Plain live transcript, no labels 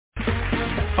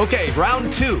Okay,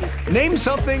 round two. Name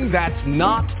something that's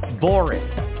not boring.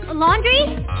 A laundry?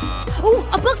 Ooh,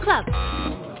 a book club.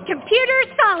 Computer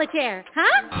solitaire,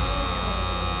 huh?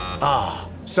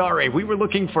 Ah, sorry, we were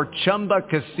looking for Chumba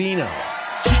Casino.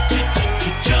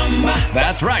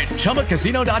 That's right,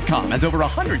 ChumbaCasino.com has over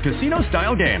 100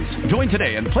 casino-style games. Join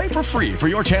today and play for free for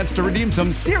your chance to redeem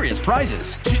some serious prizes.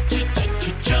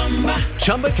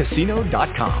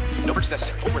 ChumbaCasino.com. No purchase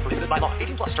necessary. Void where prohibited by law.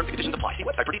 18+ terms and conditions apply. See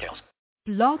website for details.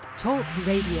 Blog Talk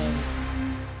Radio.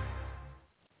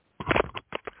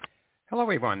 Hello,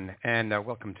 everyone, and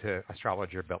welcome to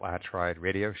Astrologer Bill Attride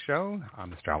radio show.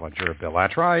 I'm Astrologer Bill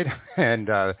Attride, and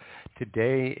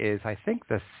today is, I think,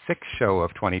 the sixth show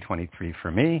of 2023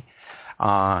 for me.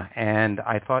 And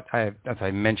I thought, as I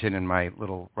mentioned in my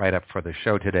little write-up for the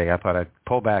show today, I thought I'd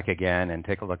pull back again and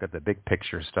take a look at the big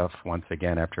picture stuff once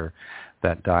again after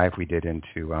that dive we did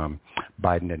into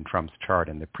Biden and Trump's chart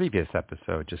in the previous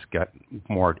episode. Just get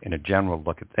more in a general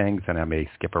look at things, and I may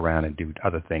skip around and do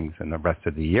other things in the rest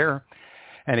of the year.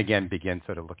 And again, begin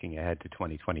sort of looking ahead to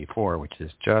 2024, which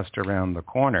is just around the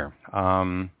corner.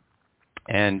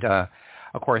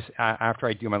 Of course, after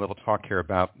I do my little talk here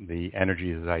about the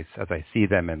energies as I see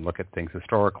them and look at things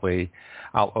historically,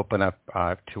 I'll open up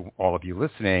to all of you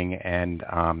listening, and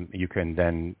you can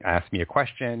then ask me a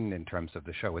question in terms of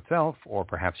the show itself, or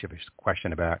perhaps you have a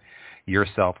question about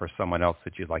yourself or someone else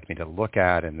that you'd like me to look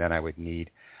at, and then I would need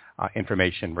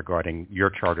information regarding your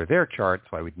chart or their chart,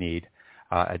 so I would need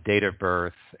a date of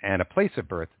birth and a place of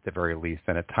birth at the very least,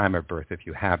 and a time of birth. If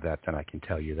you have that, then I can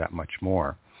tell you that much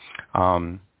more.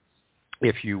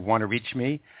 If you want to reach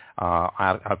me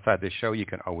outside the show, you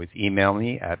can always email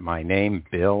me at my name,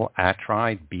 Bill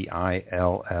Attride,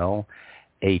 BILLATTRIDE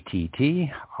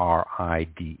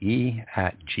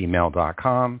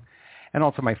 @gmail.com. And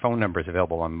also my phone number is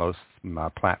available on most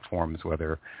platforms,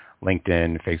 whether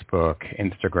LinkedIn, Facebook,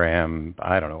 Instagram,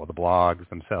 I don't know, the blogs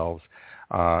themselves.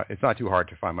 It's not too hard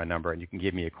to find my number, and you can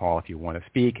give me a call if you want to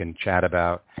speak and chat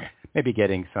about maybe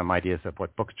getting some ideas of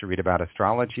what books to read about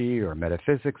astrology or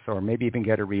metaphysics, or maybe even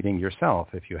get a reading yourself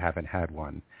if you haven't had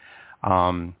one.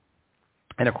 And,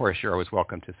 of course, you're always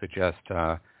welcome to suggest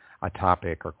a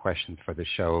topic or questions for the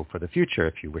show for the future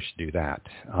if you wish to do that.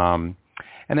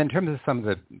 And in terms of some of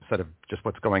the sort of just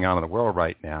what's going on in the world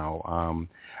right now,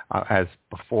 as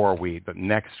before, the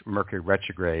next Mercury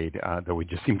retrograde, though we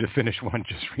just seem to finish one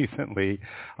just recently,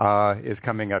 is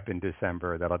coming up in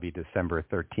December. That'll be December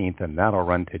 13th, and that'll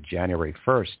run to January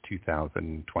 1st,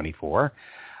 2024.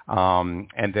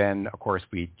 And then, of course,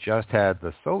 we just had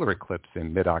the solar eclipse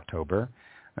in mid-October,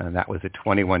 and that was at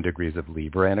 21 degrees of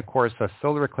Libra. And, of course, a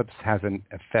solar eclipse has an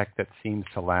effect that seems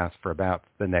to last for about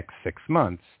the next 6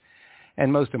 months.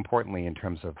 And most importantly, in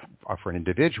terms of for an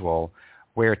individual,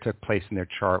 where it took place in their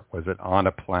chart, was it on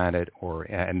a planet,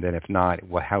 and then if not,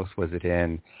 what house was it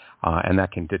in? And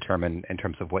that can determine in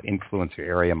terms of what influence or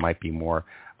area might be more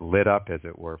lit up, as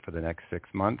it were, for the next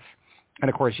 6 months. And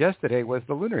of course, yesterday was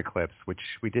the lunar eclipse,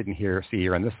 which we didn't see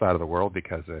here on this side of the world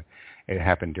because it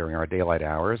happened during our daylight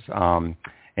hours. And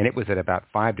it was at about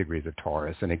 5 degrees of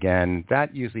Taurus. And again,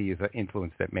 that usually is an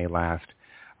influence that may last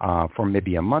for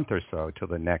maybe a month or so till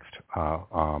the next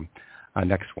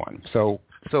one. So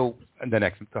the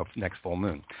next full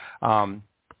moon. So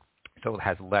it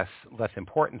has less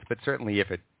importance, but certainly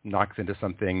if it knocks into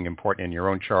something important in your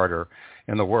own chart or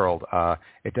in the world,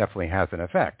 it definitely has an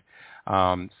effect.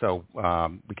 So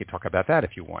we could talk about that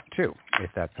if you want to,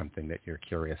 if that's something that you're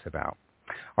curious about.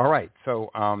 All right.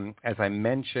 So as I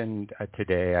mentioned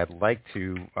today, I'd like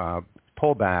to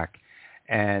pull back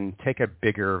and take a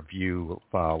bigger view,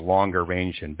 longer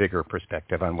range and bigger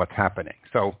perspective on what's happening.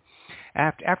 So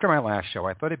after my last show,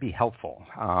 I thought it'd be helpful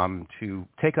to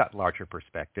take a larger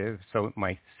perspective so it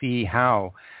might see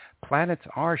how planets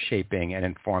are shaping and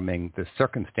informing the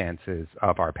circumstances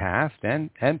of our past and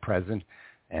present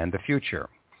and the future.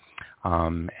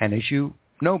 And as you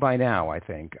know by now, I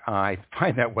think, I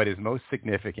find that what is most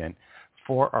significant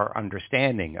for our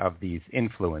understanding of these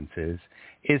influences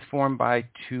is formed by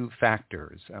two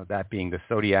factors, that being the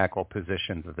zodiacal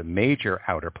positions of the major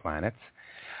outer planets,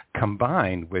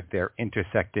 combined with their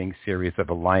intersecting series of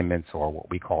alignments, or what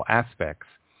we call aspects.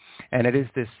 And it is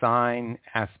this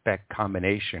sign-aspect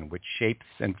combination which shapes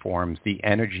and forms the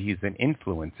energies and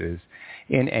influences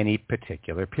in any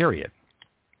particular period.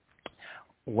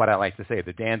 What I like to say,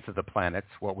 the dance of the planets,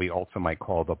 what we also might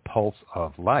call the pulse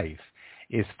of life,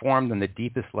 is formed on the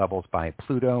deepest levels by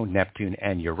Pluto, Neptune,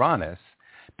 and Uranus,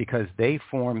 because they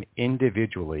form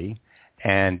individually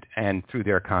and through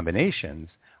their combinations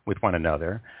with one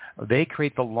another, they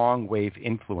create the long wave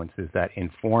influences that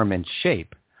inform and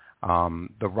shape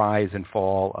the rise and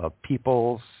fall of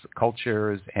peoples,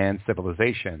 cultures, and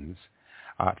civilizations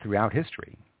throughout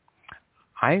history.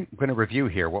 I'm going to review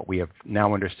here what we have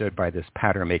now understood by this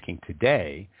pattern making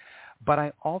today, but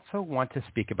I also want to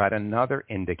speak about another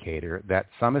indicator that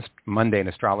some mundane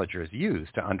astrologers use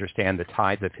to understand the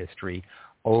tides of history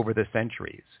over the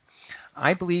centuries.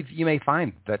 I believe you may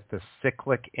find that the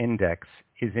cyclic index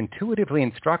is intuitively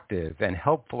instructive and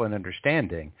helpful in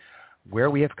understanding where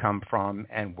we have come from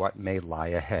and what may lie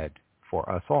ahead for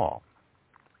us all.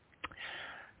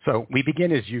 So we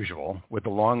begin as usual with the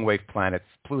long-wave planets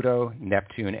Pluto,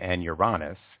 Neptune, and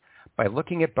Uranus by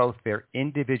looking at both their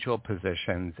individual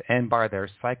positions and by their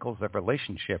cycles of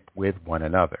relationship with one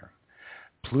another.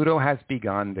 Pluto has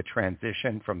begun the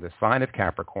transition from the sign of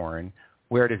Capricorn,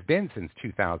 where it has been since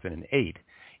 2008,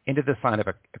 into the sign of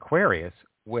Aquarius,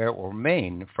 where it will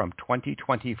remain from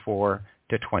 2024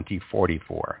 to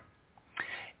 2044.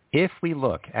 If we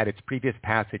look at its previous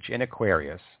passage in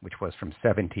Aquarius, which was from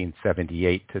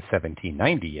 1778 to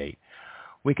 1798,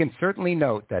 we can certainly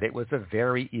note that it was a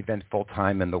very eventful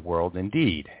time in the world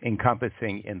indeed,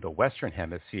 encompassing in the Western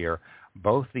Hemisphere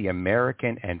both the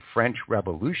American and French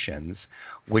revolutions,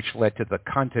 which led to the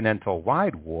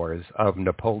continental-wide wars of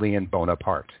Napoleon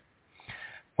Bonaparte.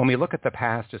 When we look at the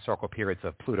past historical periods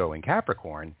of Pluto in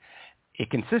Capricorn, it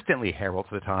consistently heralds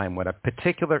the time when a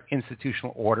particular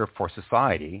institutional order for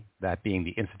society, that being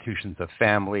the institutions of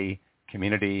family,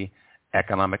 community,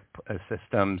 economic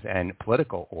systems, and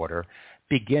political order,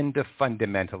 begin to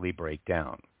fundamentally break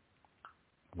down.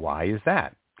 Why is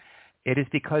that? It is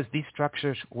because these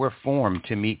structures were formed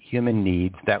to meet human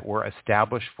needs that were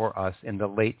established for us in the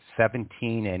late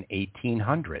 17 and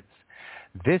 1800s.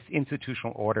 This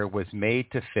institutional order was made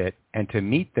to fit and to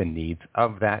meet the needs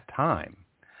of that time.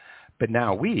 But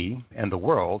now we and the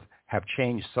world have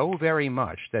changed so very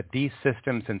much that these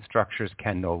systems and structures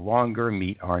can no longer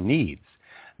meet our needs.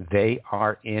 They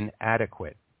are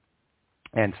inadequate.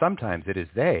 And sometimes it is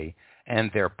they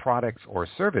and their products or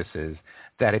services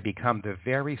that have become the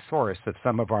very source of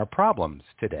some of our problems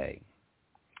today.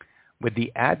 With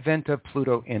the advent of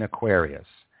Pluto in Aquarius,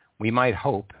 we might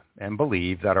hope and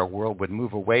believe that our world would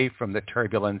move away from the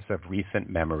turbulence of recent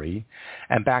memory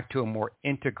and back to a more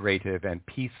integrative and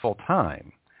peaceful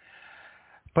time.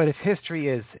 But if history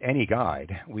is any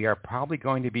guide, we are probably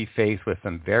going to be faced with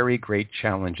some very great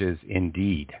challenges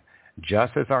indeed,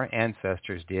 just as our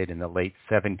ancestors did in the late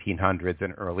 1700s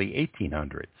and early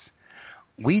 1800s.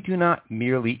 We do not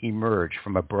merely emerge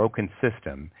from a broken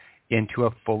system into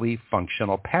a fully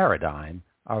functional paradigm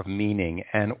of meaning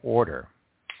and order.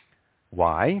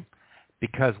 Why?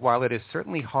 Because while it is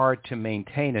certainly hard to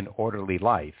maintain an orderly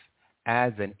life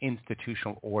as an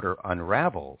institutional order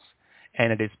unravels,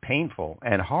 and it is painful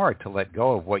and hard to let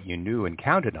go of what you knew and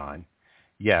counted on,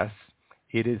 yes,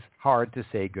 it is hard to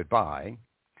say goodbye.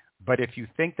 But if you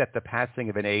think that the passing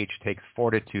of an age takes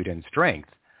fortitude and strength,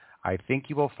 I think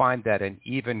you will find that an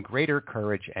even greater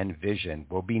courage and vision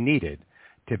will be needed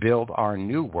to build our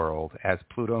new world as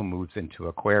Pluto moves into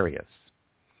Aquarius.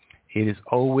 It is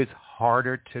always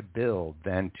harder to build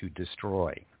than to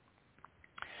destroy.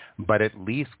 But at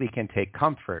least we can take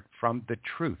comfort from the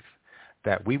truth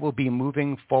that we will be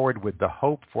moving forward with the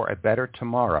hope for a better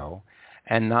tomorrow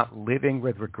and not living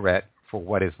with regret for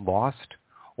what is lost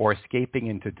or escaping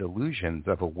into delusions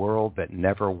of a world that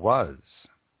never was.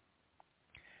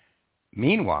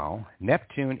 Meanwhile,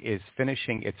 Neptune is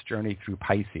finishing its journey through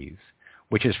Pisces,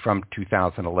 which is from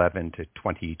 2011 to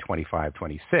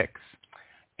 2025-26,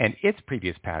 and its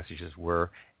previous passages were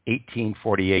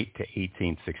 1848 to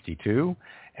 1862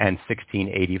 and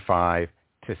 1685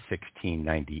 to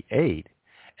 1698.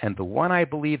 And the one I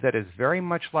believe that is very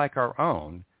much like our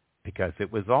own, because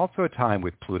it was also a time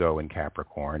with Pluto in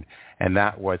Capricorn, and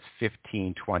that was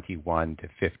 1521 to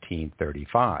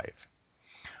 1535.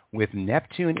 With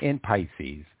Neptune in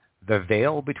Pisces, the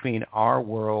veil between our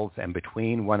worlds and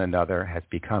between one another has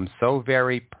become so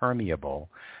very permeable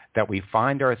that we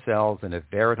find ourselves in a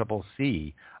veritable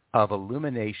sea of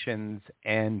illuminations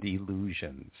and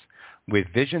illusions, with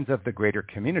visions of the greater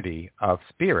community of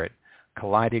spirit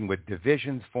colliding with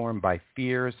divisions formed by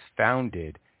fears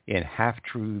founded in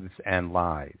half-truths and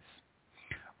lies.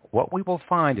 What we will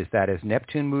find is that as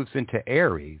Neptune moves into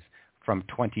Aries from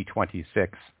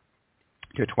 2026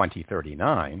 to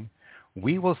 2039,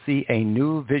 we will see a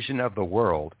new vision of the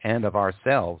world and of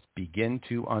ourselves begin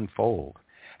to unfold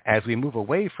as we move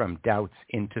away from doubts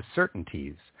into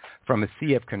certainties, from a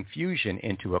sea of confusion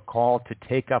into a call to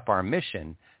take up our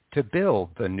mission to build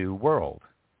the new world.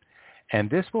 And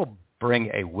this will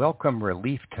bring a welcome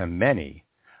relief to many,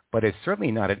 but is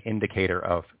certainly not an indicator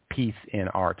of peace in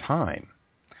our time.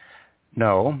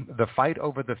 No, the fight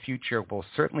over the future will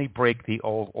certainly break the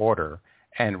old order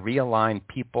and realign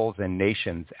peoples and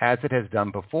nations as it has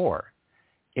done before.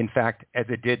 In fact, as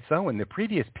it did so in the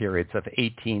previous periods of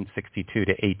 1862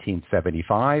 to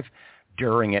 1875,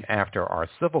 during and after our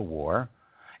Civil War,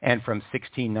 and from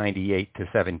 1698 to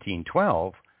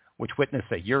 1712, which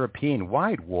witnessed a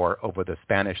European-wide war over the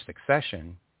Spanish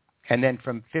succession, and then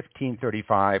from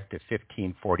 1535 to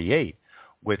 1548,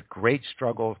 with great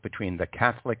struggles between the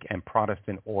Catholic and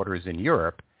Protestant orders in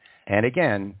Europe. And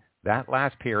again, that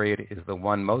last period is the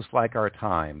one most like our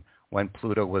time, when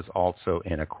Pluto was also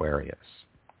in Aquarius.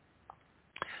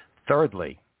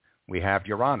 Thirdly, we have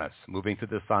Uranus moving to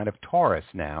the sign of Taurus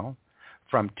now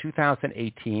from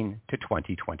 2018 to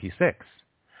 2026,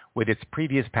 with its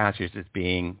previous passages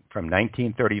being from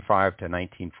 1935 to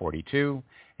 1942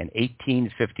 and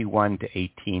 1851 to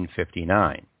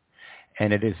 1859.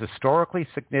 And it is historically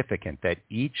significant that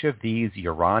each of these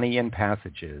Uranian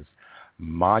passages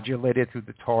modulated through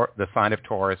the sign of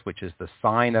Taurus, which is the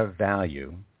sign of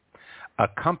value,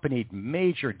 accompanied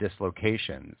major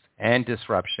dislocations and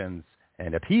disruptions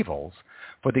and upheavals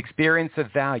for the experience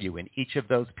of value in each of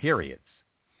those periods.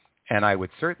 And I would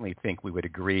certainly think we would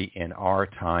agree in our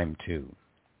time too.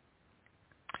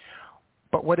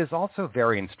 But what is also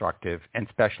very instructive and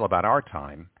special about our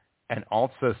time, and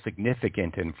also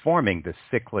significant in forming the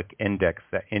cyclic index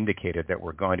that indicated that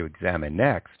we're going to examine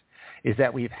next, is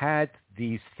that we've had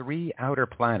these three outer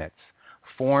planets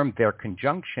form their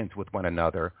conjunctions with one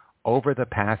another over the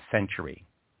past century.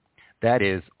 That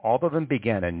is, all of them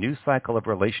began a new cycle of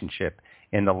relationship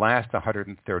in the last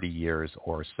 130 years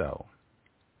or so.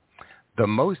 The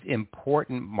most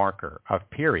important marker of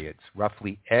periods,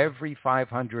 roughly every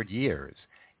 500 years,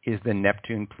 is the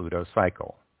Neptune-Pluto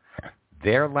cycle.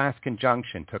 Their last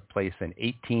conjunction took place in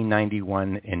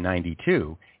 1891 and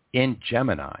 92 in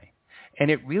Gemini, and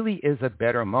it really is a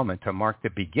better moment to mark the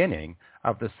beginning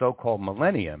of the so-called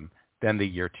millennium than the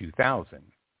year 2000.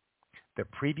 The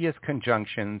previous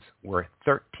conjunctions were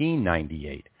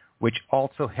 1398, which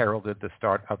also heralded the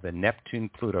start of the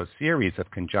Neptune-Pluto series of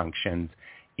conjunctions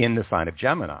in the sign of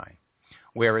Gemini,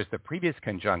 whereas the previous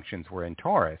conjunctions were in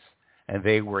Taurus, and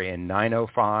they were in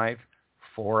 905,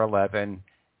 411,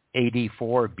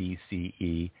 84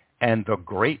 BCE, and the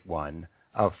great one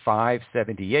of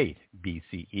 578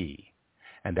 BCE.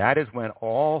 And that is when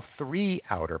all three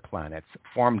outer planets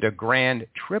formed a grand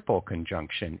triple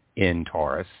conjunction in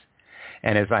Taurus,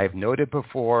 and as I've noted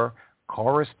before,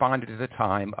 corresponded to the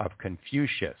time of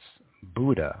Confucius,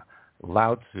 Buddha,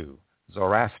 Lao Tzu,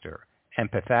 Zoroaster,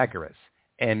 and Pythagoras,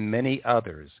 and many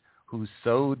others who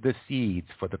sowed the seeds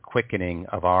for the quickening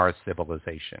of our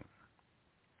civilization.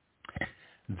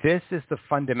 This is the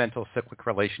fundamental cyclic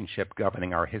relationship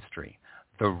governing our history,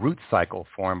 the root cycle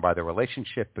formed by the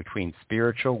relationship between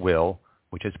spiritual will,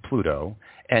 which is Pluto,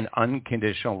 and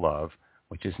unconditional love,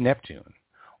 which is Neptune,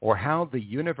 or how the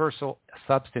universal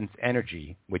substance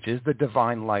energy, which is the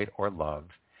divine light or love,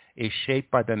 is shaped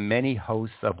by the many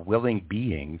hosts of willing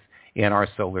beings in our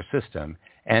solar system,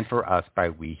 and for us by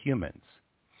we humans.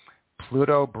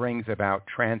 Pluto brings about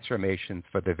transformations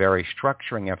for the very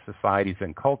structuring of societies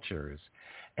and cultures,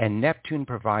 and Neptune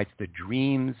provides the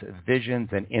dreams, visions,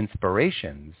 and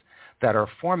inspirations that are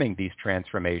forming these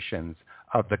transformations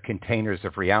of the containers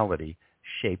of reality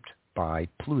shaped by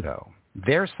Pluto.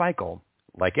 Their cycle,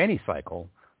 like any cycle,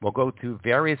 will go through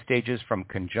various stages from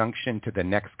conjunction to the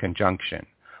next conjunction,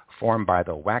 formed by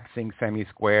the waxing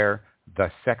semi-square,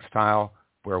 the sextile,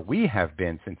 where we have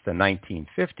been since the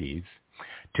 1950s,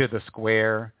 to the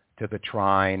square, to the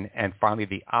trine, and finally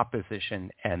the opposition,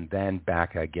 and then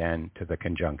back again to the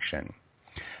conjunction.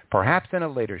 Perhaps in a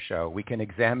later show, we can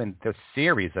examine the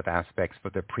series of aspects for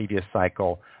the previous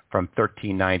cycle from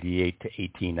 1398 to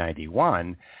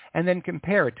 1891, and then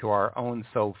compare it to our own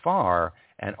so far,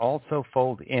 and also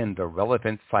fold in the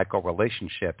relevant cycle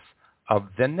relationships of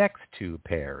the next two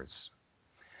pairs.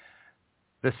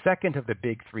 The second of the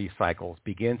big three cycles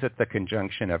begins at the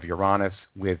conjunction of Uranus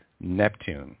with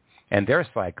Neptune, and their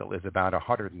cycle is about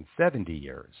 170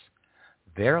 years.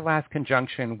 Their last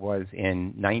conjunction was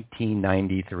in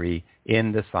 1993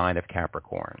 in the sign of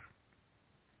Capricorn.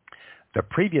 The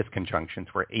previous conjunctions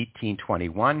were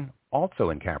 1821, also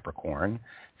in Capricorn,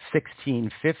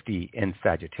 1650 in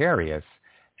Sagittarius,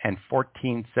 and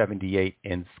 1478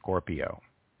 in Scorpio.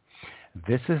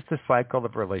 This is the cycle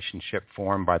of relationship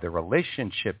formed by the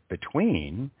relationship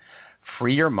between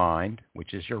free your mind,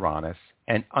 which is Uranus,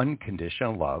 and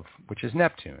unconditional love, which is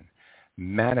Neptune,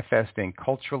 manifesting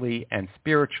culturally and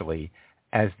spiritually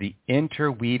as the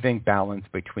interweaving balance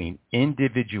between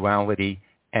individuality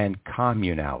and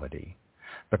communality.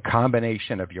 The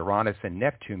combination of Uranus and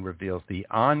Neptune reveals the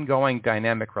ongoing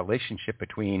dynamic relationship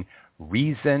between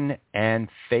reason and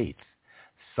faith,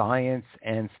 science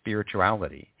and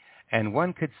spirituality. And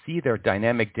one could see their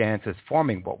dynamic dance as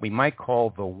forming what we might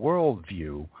call the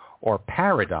worldview or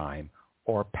paradigm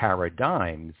or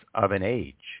paradigms of an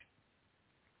age.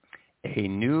 A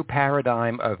new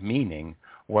paradigm of meaning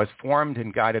was formed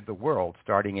and guided the world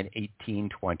starting in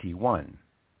 1821.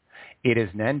 It is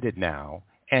ended now,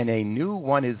 and a new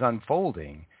one is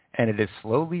unfolding, and it is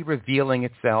slowly revealing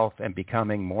itself and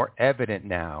becoming more evident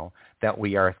now that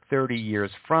we are 30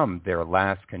 years from their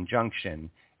last conjunction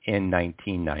in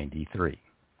 1993.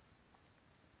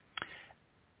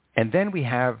 And then we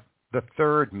have the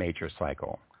third major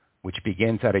cycle, which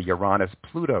begins at a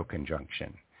Uranus-Pluto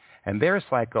conjunction. And their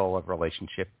cycle of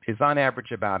relationship is on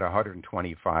average about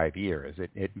 125 years.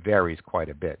 It varies quite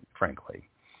a bit, frankly.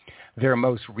 Their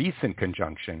most recent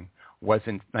conjunction was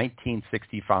in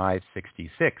 1965-66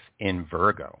 in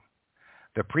Virgo.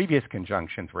 The previous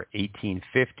conjunctions were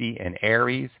 1850 in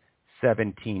Aries,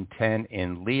 1710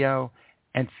 in Leo,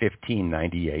 and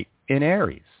 1598 in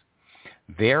Aries.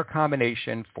 Their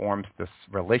combination forms this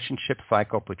relationship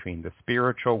cycle between the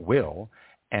spiritual will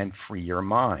and freer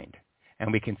mind.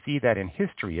 And we can see that in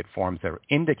history it forms an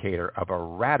indicator of a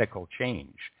radical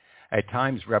change, at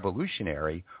times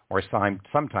revolutionary or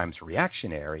sometimes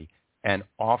reactionary, and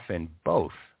often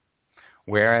both.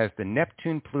 Whereas the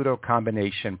Neptune-Pluto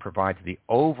combination provides the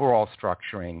overall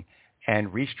structuring and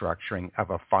restructuring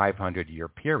of a 500-year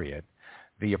period,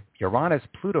 the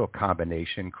Uranus-Pluto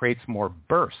combination creates more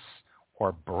bursts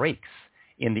or breaks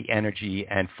in the energy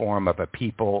and form of a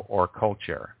people or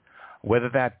culture, whether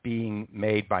that being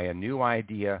made by a new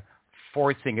idea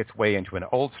forcing its way into an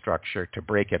old structure to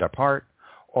break it apart,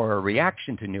 or a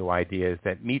reaction to new ideas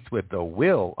that meets with the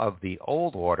will of the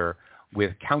old order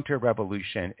with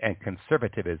counter-revolution and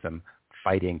conservatism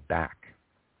fighting back.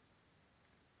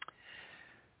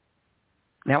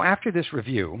 Now, after this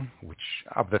review, which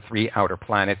of the three outer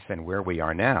planets and where we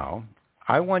are now,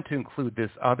 I want to include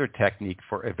this other technique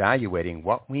for evaluating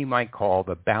what we might call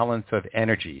the balance of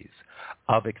energies,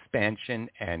 of expansion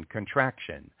and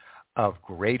contraction, of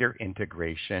greater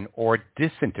integration or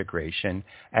disintegration,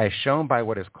 as shown by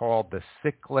what is called the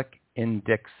cyclic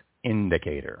index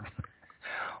indicator.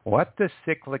 What the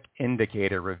cyclic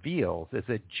indicator reveals is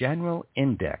a general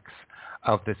index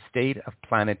of the state of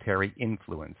planetary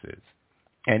influences.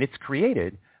 And it's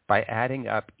created by adding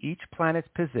up each planet's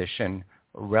position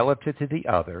relative to the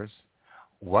others.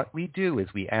 What we do is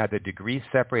we add the degrees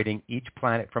separating each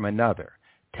planet from another,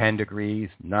 10 degrees,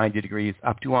 90 degrees,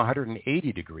 up to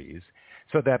 180 degrees,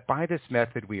 so that by this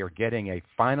method we are getting a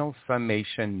final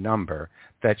summation number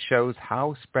that shows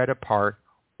how spread apart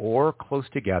or close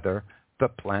together the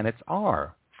planets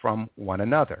are from one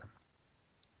another.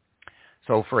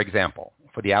 So, for example,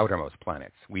 for the outermost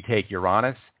planets, we take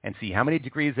Uranus and see how many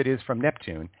degrees it is from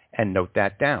Neptune and note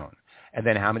that down, and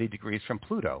then how many degrees from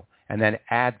Pluto, and then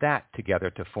add that together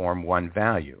to form one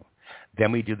value.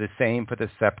 Then we do the same for the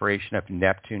separation of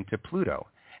Neptune to Pluto,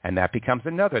 and that becomes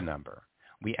another number.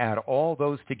 We add all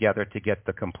those together to get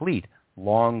the complete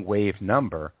long wave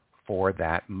number for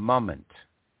that moment.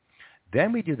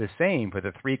 Then we do the same for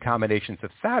the three combinations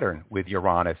of Saturn with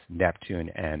Uranus, Neptune,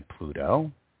 and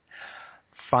Pluto.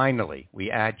 Finally,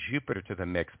 we add Jupiter to the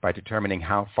mix by determining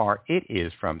how far it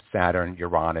is from Saturn,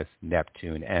 Uranus,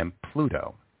 Neptune, and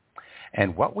Pluto.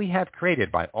 And what we have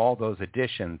created by all those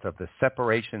additions of the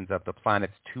separations of the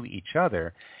planets to each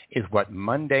other is what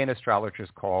mundane astrologers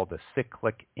call the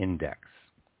cyclic index.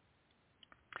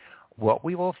 What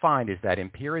we will find is that in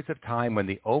periods of time when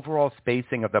the overall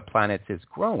spacing of the planets is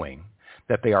growing,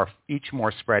 that they are each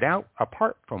more spread out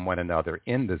apart from one another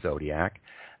in the zodiac,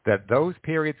 that those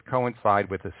periods coincide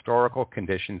with historical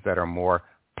conditions that are more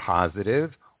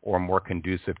positive or more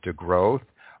conducive to growth,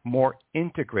 more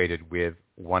integrated with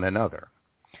one another.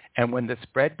 And when the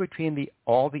spread between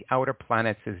all the outer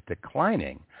planets is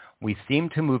declining, we seem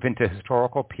to move into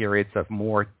historical periods of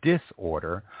more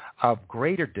disorder, of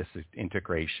greater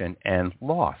disintegration and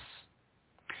loss.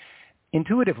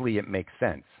 Intuitively, it makes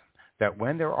sense that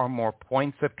when there are more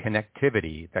points of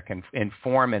connectivity that can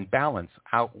inform and balance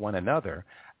out one another,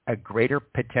 a greater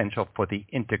potential for the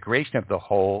integration of the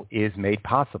whole is made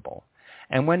possible.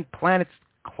 And when planets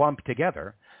clump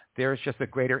together, there is just a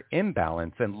greater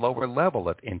imbalance and lower level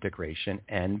of integration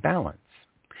and balance.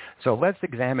 So let's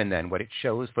examine then what it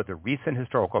shows for the recent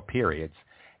historical periods,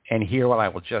 and here I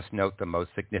will just note the most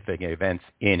significant events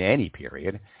in any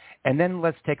period, and then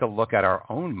let's take a look at our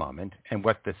own moment and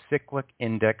what the cyclic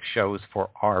index shows for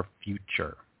our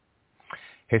future.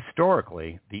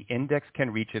 Historically, the index can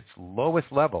reach its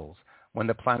lowest levels when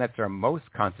the planets are most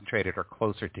concentrated or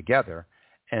closer together,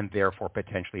 and therefore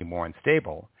potentially more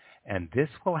unstable. And this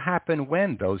will happen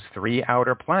when those three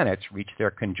outer planets reach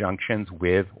their conjunctions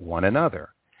with one another.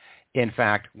 In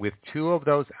fact, with two of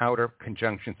those outer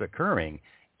conjunctions occurring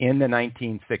in the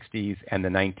 1960s and the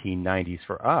 1990s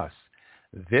for us,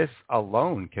 this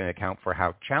alone can account for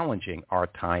how challenging our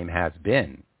time has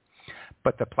been.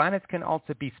 But the planets can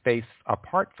also be spaced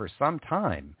apart for some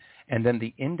time, and then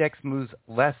the index moves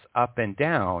less up and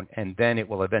down, and then it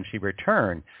will eventually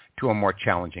return to a more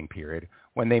challenging period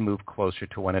when they move closer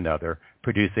to one another,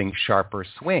 producing sharper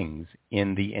swings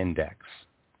in the index.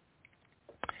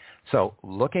 So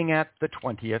looking at the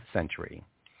 20th century,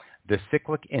 the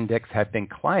cyclic index had been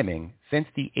climbing since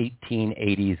the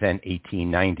 1880s and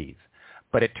 1890s,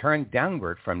 but it turned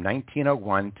downward from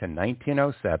 1901 to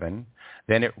 1907.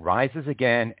 Then it rises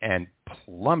again and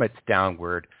plummets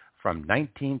downward from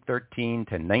 1913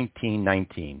 to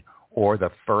 1919, or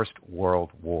the First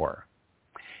World War.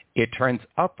 It turns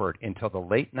upward until the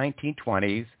late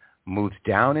 1920s, moves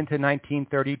down into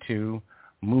 1932,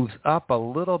 moves up a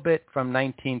little bit from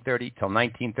 1930 till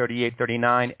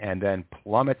 1938-39, and then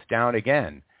plummets down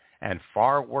again, and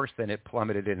far worse than it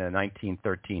plummeted in the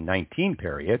 1913-19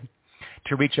 period,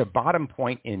 to reach a bottom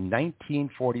point in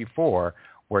 1944,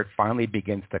 where it finally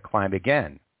begins to climb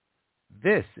again.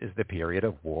 This is the period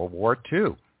of World War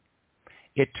II.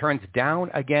 It turns down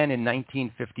again in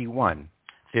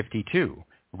 1951-52,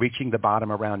 reaching the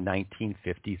bottom around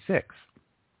 1956.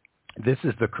 This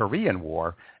is the Korean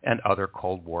War and other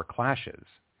Cold War clashes.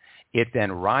 It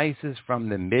then rises from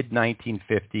the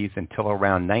mid-1950s until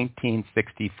around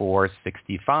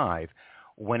 1964-65,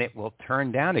 when it will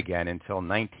turn down again until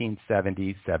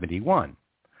 1970-71.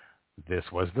 This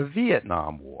was the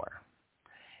Vietnam War.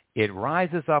 It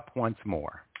rises up once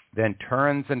more, then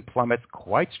turns and plummets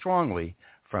quite strongly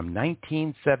from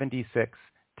 1976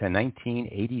 to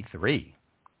 1983.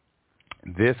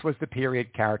 This was the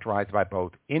period characterized by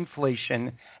both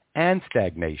inflation and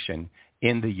stagnation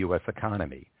in the U.S.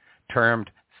 economy, termed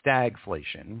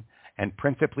stagflation, and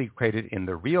principally created in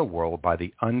the real world by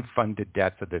the unfunded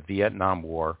debts of the Vietnam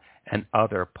War and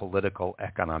other political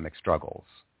economic struggles.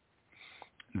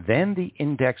 Then the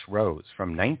index rose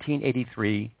from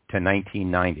 1983 to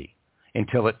 1990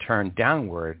 until it turned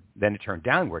downward, then it turned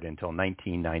downward until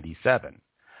 1997.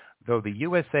 Though the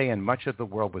USA and much of the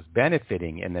world was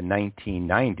benefiting in the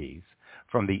 1990s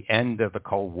from the end of the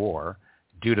Cold War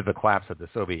due to the collapse of the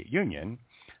Soviet Union,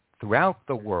 throughout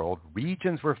the world,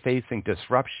 regions were facing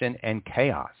disruption and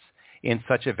chaos in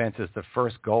such events as the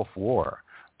First Gulf War,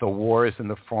 the wars in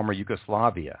the former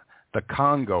Yugoslavia, the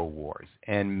Congo Wars,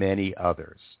 and many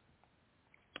others.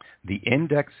 The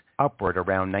index upward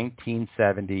around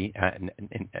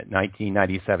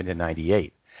 1997 to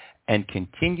 98 and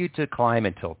continued to climb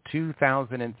until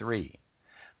 2003.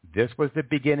 This was the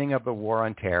beginning of the War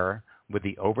on Terror with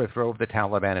the overthrow of the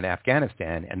Taliban in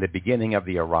Afghanistan and the beginning of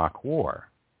the Iraq War.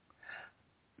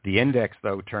 The index,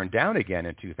 though, turned down again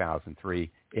in 2003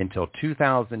 until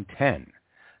 2010.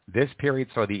 This period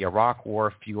saw the Iraq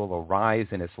War fuel a rise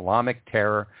in Islamic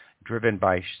terror driven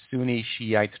by Sunni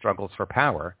Shiite struggles for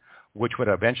power, which would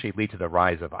eventually lead to the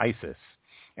rise of ISIS,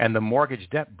 and the mortgage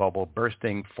debt bubble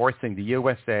bursting, forcing the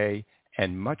USA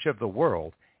and much of the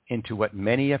world into what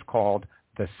many have called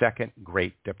the Second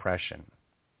Great Depression.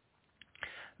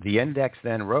 The index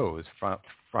then rose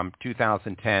from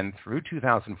 2010 through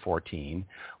 2014,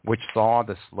 which saw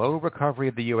the slow recovery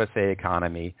of the USA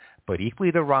economy, but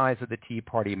equally the rise of the Tea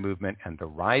Party movement and the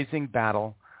rising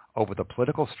battle over the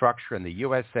political structure in the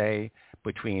USA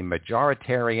between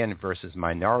majoritarian versus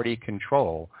minority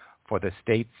control for the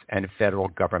states and federal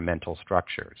governmental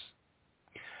structures.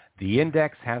 The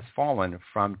index has fallen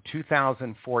from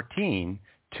 2014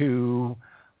 to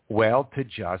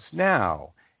just now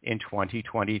in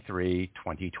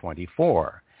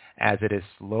 2023-2024, as it has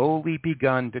slowly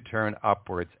begun to turn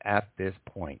upwards at this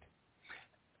point.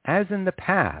 As in the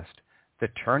past, the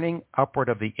turning upward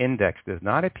of the index does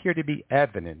not appear to be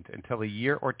evident until a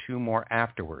year or two more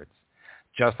afterwards.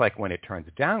 Just like when it turns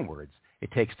downwards,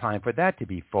 it takes time for that to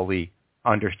be fully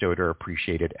understood or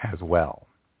appreciated as well.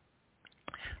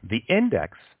 The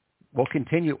index will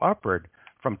continue upward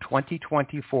from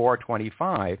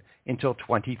 2024-25 until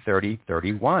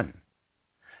 2030-31.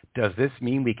 Does this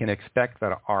mean we can expect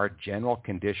that our general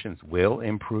conditions will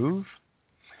improve?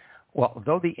 Well,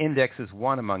 though the index is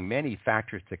one among many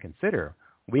factors to consider,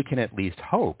 we can at least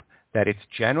hope that its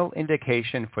general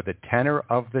indication for the tenor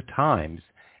of the times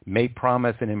may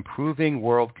promise an improving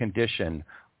world condition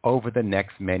over the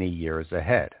next many years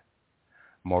ahead.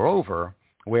 Moreover,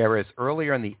 whereas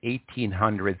earlier in the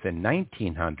 1800s and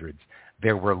 1900s,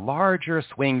 there were larger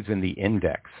swings in the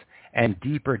index and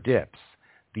deeper dips.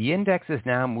 The index is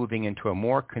now moving into a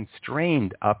more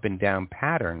constrained up and down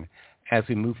pattern as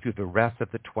we move through the rest of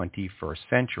the 21st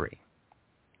century.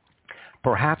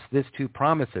 Perhaps this too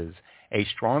promises a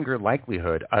stronger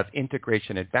likelihood of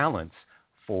integration and balance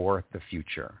for the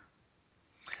future.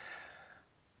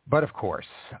 But of course,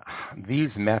 these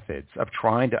methods of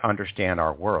trying to understand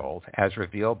our world as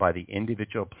revealed by the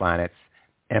individual planets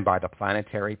and by the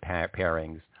planetary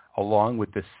pairings along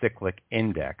with the cyclic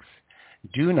index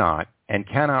do not and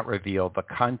cannot reveal the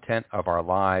content of our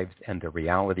lives and the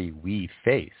reality we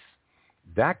face.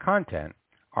 That content,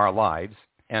 our lives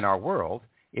and our world,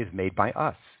 is made by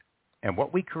us. And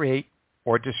what we create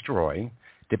or destroy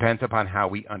depends upon how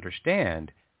we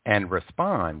understand and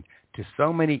respond to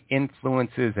so many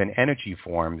influences and energy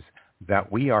forms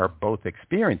that we are both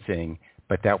experiencing,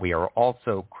 but that we are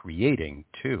also creating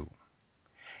too.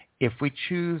 If we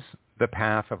choose the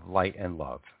path of light and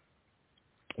love,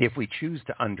 if we choose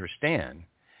to understand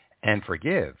and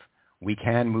forgive, we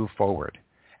can move forward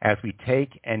as we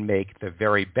take and make the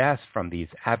very best from these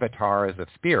avatars of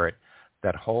spirit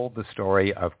that hold the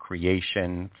story of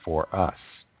creation for us.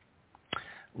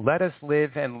 Let us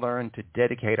live and learn to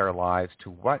dedicate our lives to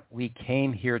what we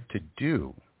came here to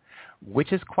do,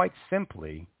 which is quite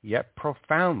simply, yet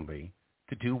profoundly,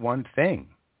 to do one thing.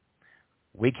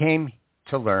 We came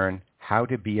to learn how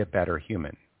to be a better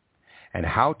human and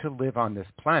how to live on this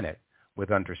planet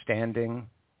with understanding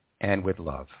and with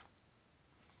love.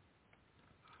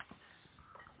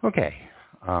 Okay.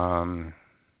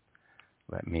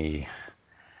 Let me,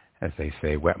 as they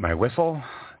say, wet my whistle,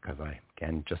 because I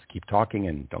can just keep talking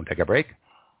and don't take a break,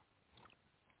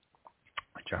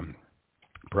 which I'm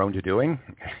prone to doing,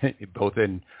 both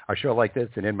in a show like this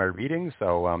and in my readings.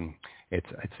 So it's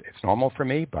normal for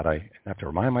me, but I have to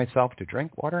remind myself to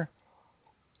drink water.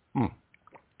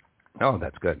 Oh,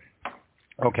 that's good.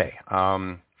 Okay.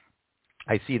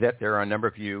 I see that there are a number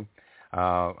of you,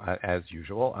 as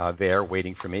usual, there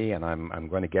waiting for me, and I'm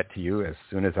going to get to you as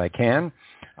soon as I can.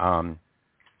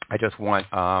 I just want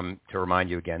to remind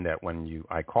you again that when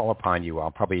I call upon you,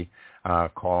 I'll probably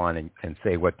call on and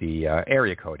say what the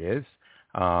area code is,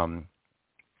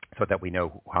 so that we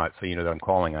know, so you know that I'm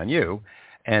calling on you.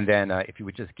 And then if you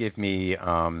would just give me,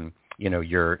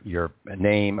 your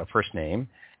name, a first name,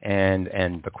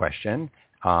 and the question,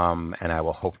 and I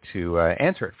will hope to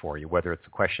answer it for you, whether it's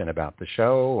a question about the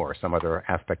show or some other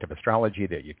aspect of astrology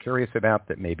that you're curious about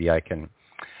that maybe I can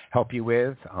help you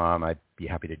with. I'd be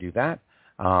happy to do that.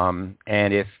 And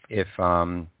if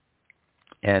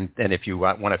you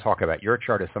want to talk about your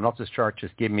chart or someone else's chart,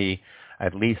 just give me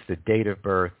at least the date of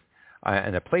birth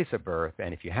and the place of birth,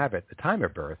 and if you have it, the time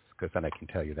of birth, because then I can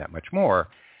tell you that much more,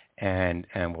 and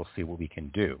we'll see what we can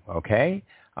do. Okay.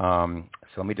 So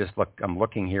let me just look. I'm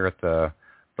looking here at the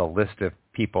list of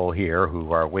people here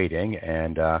who are waiting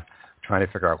and trying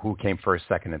to figure out who came first,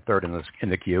 second, and third in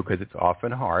the queue, because it's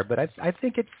often hard. But I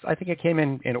think it came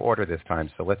in order this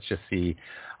time. So let's just see.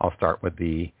 I'll start with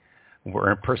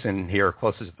we're in person here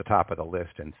closest at the top of the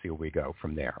list and see where we go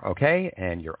from there. Okay.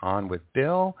 And you're on with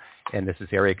Bill, and this is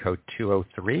area code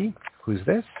 203. Who's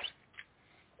this?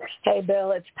 Hey,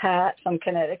 Bill, it's Pat from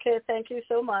Connecticut. Thank you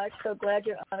so much. So glad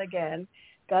you're on again.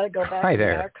 Got to go back Hi in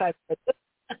there. the archives.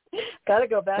 Got to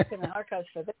go back in the archives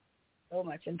for this. So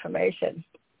much information.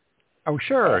 Oh,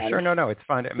 sure. No, it's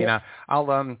fine. I mean,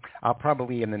 I'll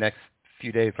probably in the next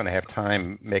few days when I have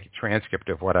time make a transcript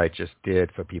of what I just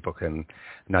did so people can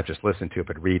not just listen to it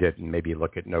but read it and maybe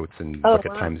look at notes and look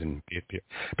at times, and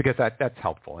because that's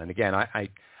helpful. And again,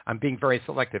 I'm being very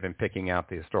selective in picking out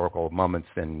the historical moments,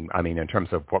 and I mean in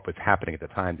terms of what was happening at the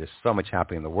time. There's so much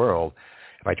happening in the world.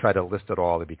 If I try to list it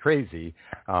all, it'd be crazy.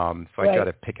 I try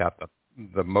to pick out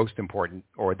the most important,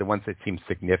 or the ones that seem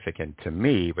significant to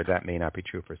me, but that may not be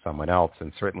true for someone else.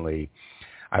 And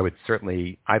I've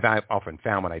often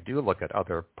found when I do look at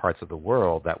other parts of the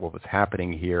world that what was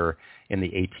happening here in the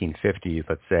 1850s,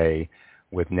 let's say,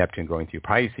 with Neptune going through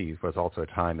Pisces, was also a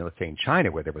time, let's say in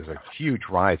China, where there was a huge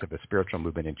rise of the spiritual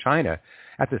movement in China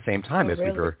at the same time as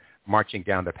we were marching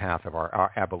down the path of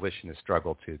our abolitionist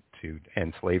struggle to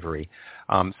end slavery.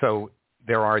 So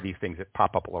there are these things that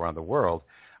pop up all around the world.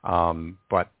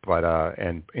 But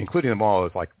including them all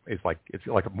is like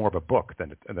more of a book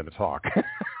than a talk.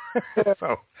 So,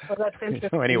 well, that's interesting.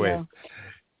 So anyways,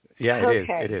 yeah,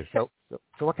 it is. So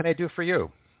what can I do for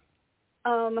you?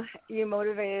 You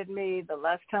motivated me the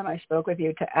last time I spoke with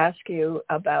you to ask you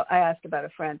about. I asked about a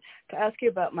friend to ask you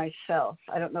about myself.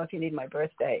 I don't know if you need my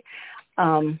birthday,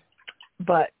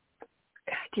 but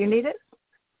do you need it?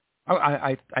 Oh,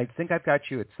 I think I've got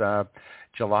you. It's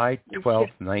July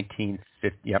 12th,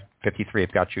 1950. Yep, 53.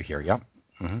 I've got you here. Yep.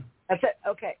 Mm-hmm. That's it.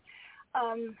 Okay.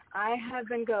 I have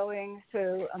been going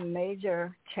through a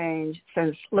major change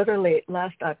since literally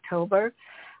last October.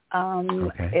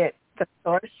 The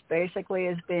source basically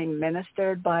is being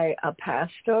ministered by a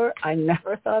pastor. I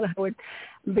never thought I would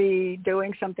be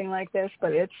doing something like this,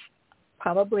 but it's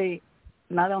probably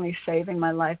not only saving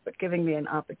my life, but giving me an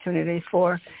opportunity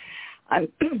for, I'm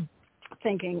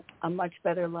thinking, a much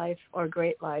better life or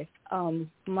great life.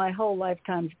 My whole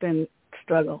lifetime's been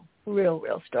struggle,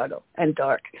 real struggle, and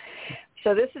dark.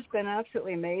 So this has been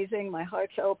absolutely amazing. My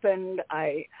heart's opened.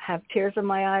 I have tears in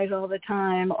my eyes all the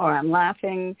time, or I'm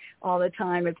laughing all the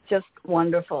time. It's just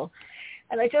wonderful.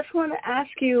 And I just want to ask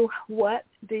you, what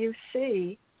do you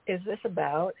see is this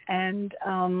about? And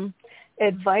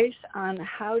advice on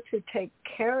how to take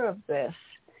care of this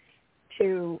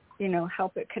to,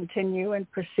 help it continue and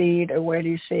proceed, or where do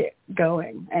you see it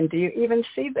going? And do you even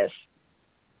see this?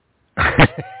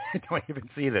 Do I even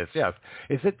see this? Yes.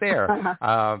 Is it there?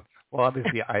 Well,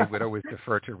 obviously, I would always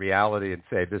defer to reality and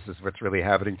say this is what's really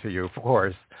happening to you, of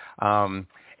course. And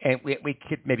we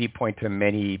could maybe point to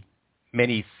many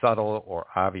subtle or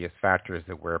obvious factors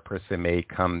where a person may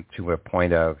come to a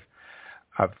point of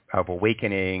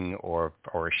awakening or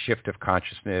a shift of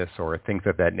consciousness or things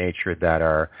of that nature that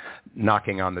are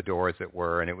knocking on the door, as it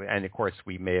were. And of course,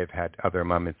 we may have had other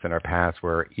moments in our past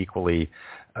where equally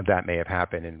that may have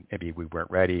happened, and maybe we weren't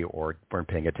ready or weren't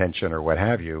paying attention or what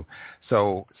have you.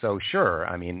 So sure.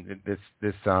 I mean,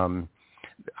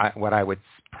 what I would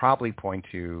probably point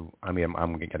to, I mean,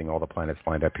 I'm getting all the planets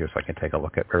lined up here so I can take a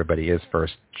look at where everybody is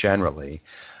first generally,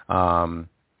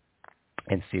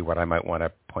 and see what I might want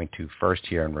to point to first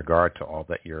here in regard to all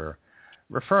that you're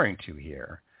referring to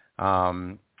here.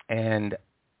 And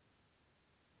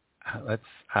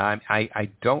I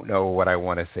don't know what I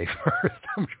want to say first.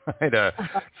 I'm trying to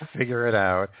figure it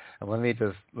out. And let me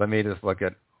just look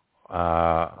at,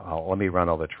 let me run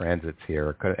all the transits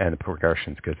here and the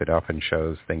progressions, because it often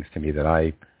shows things to me that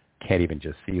I can't even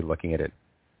just see looking at it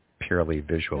purely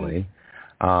visually.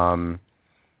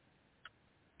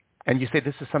 And you say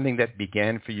this is something that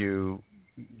began for you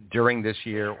during this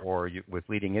year, or was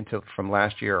leading into from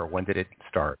last year, or when did it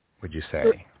start, would you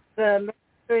say? The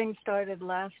mentoring started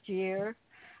last year,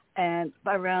 and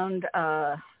around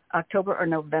October or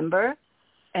November.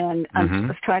 And I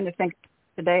was trying to think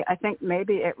today. I think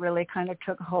maybe it really kind of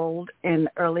took hold in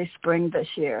early spring this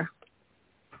year.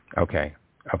 Okay,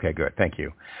 good. Thank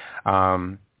you.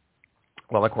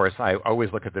 Well, of course, I always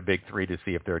look at the big three to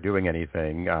see if they're doing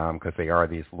anything, because they are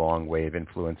these long wave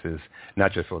influences,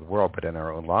 not just for the world, but in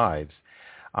our own lives.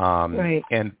 Right.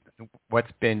 And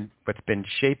what's been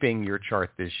shaping your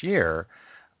chart this year,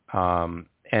 and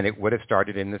it would have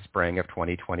started in the spring of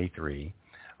 2023,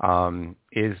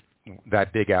 is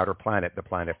that big outer planet, the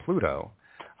planet Pluto,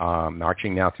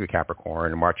 marching now through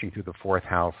Capricorn and marching through the fourth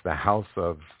house, the house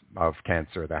of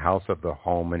Cancer, the house of the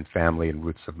home and family and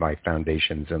roots of my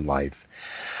foundations in life.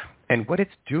 And what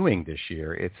it's doing this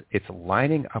year, it's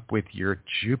lining up with your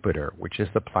Jupiter, which is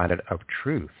the planet of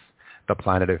truth, the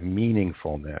planet of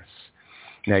meaningfulness.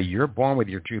 Now, you're born with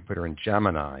your Jupiter in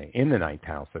Gemini in the ninth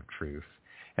house of truth,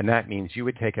 and that means you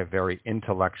would take a very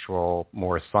intellectual,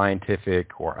 more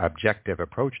scientific or objective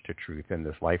approach to truth in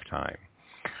this lifetime.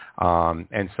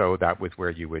 And so that was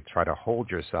where you would try to hold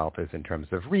yourself, as in terms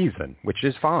of reason, which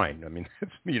is fine. I mean,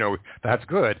 that's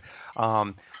good.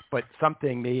 But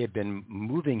something may have been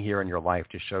moving here in your life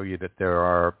to show you that there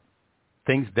are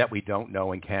things that we don't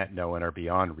know and can't know and are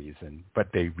beyond reason, but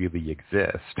they really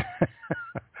exist.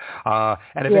 And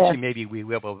eventually maybe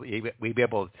we'll be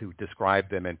able to describe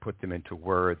them and put them into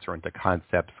words or into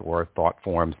concepts or thought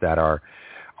forms that are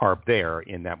there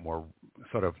in that more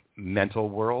sort of mental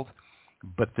world.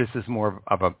 But this is more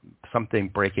of something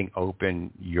breaking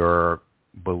open your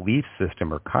belief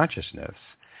system or consciousness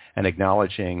and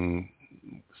acknowledging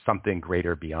something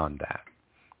greater beyond that.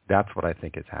 That's what I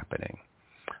think is happening.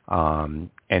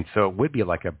 And so it would be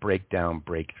like a breakdown,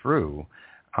 breakthrough,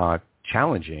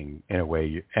 challenging in a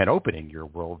way and opening your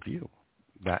worldview.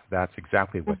 That's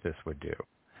exactly what this would do.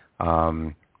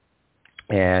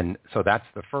 And so that's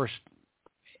the first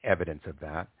evidence of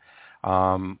that.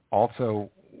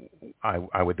 Also,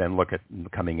 I would then look at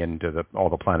coming into all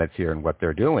the planets here and what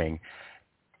they're doing.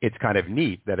 It's kind of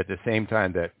neat that at the same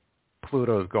time that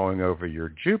Pluto is going over your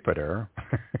Jupiter,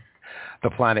 the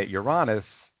planet Uranus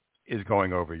is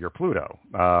going over your Pluto.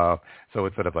 So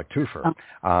it's sort of like twofer.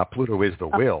 Pluto is the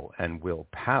will and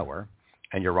willpower,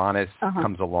 and Uranus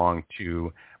comes along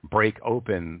to break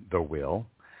open the will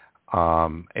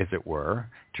as it were,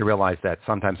 to realize that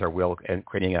sometimes our will and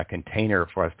creating a container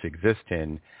for us to exist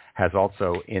in has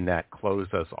also in that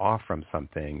closed us off from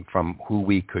something, from who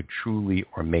we could truly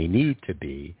or may need to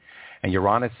be. And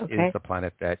Uranus is the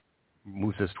planet that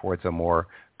moves us towards a more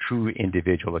true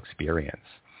individual experience.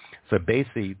 So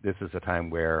basically, this is a time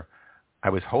where I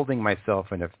was holding myself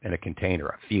in a container,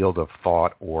 a field of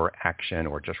thought or action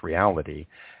or just reality,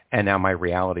 and now my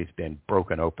reality's been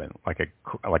broken open, like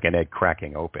an egg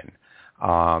cracking open.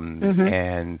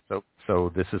 And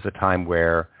so this is a time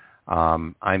where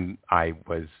I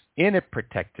was in a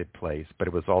protected place, but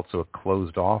it was also a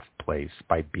closed off place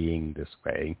by being this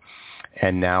way,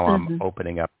 and now I'm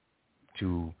opening up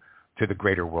to the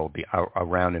greater world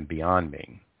around and beyond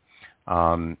me.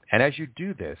 And as you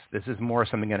do this is more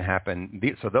something going to happen.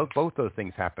 So both those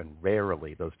things happen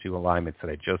rarely. Those two alignments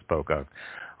that I just spoke of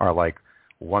are like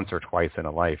once or twice in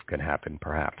a life can happen,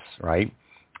 perhaps, right?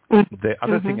 The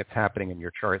other thing that's happening in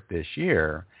your chart this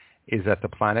year is that the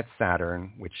planet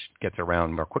Saturn, which gets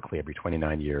around more quickly every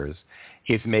 29 years,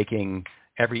 is making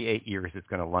every 8 years it's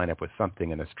going to line up with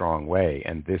something in a strong way.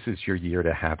 And this is your year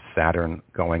to have Saturn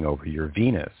going over your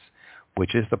Venus,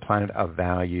 which is the planet of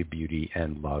value, beauty,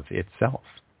 and love itself.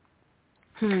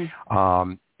 And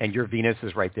your Venus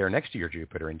is right there next to your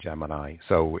Jupiter in Gemini.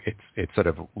 So it's sort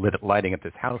of lighting up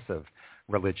this house of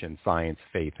religion, science,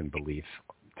 faith, and belief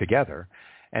together.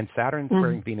 And Saturn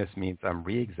squaring Venus means I'm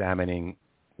re-examining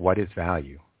what is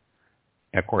value.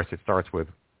 And of course, it starts with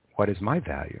what is my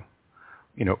value?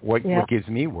 What gives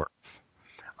me worth?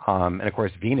 And of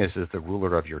course, Venus is the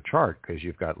ruler of your chart because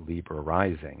you've got Libra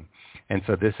rising. And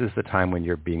so this is the time when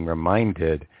you're being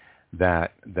reminded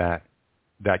that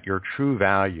your true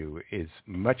value is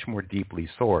much more deeply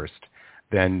sourced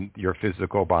than your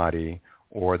physical body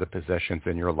or the possessions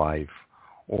in your life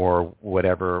or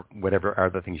whatever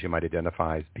other things you might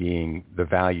identify as being the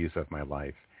values of my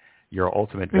life. Your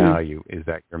ultimate value is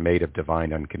that you're made of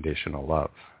divine unconditional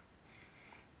love.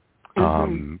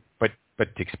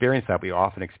 But to experience that, we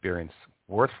often experience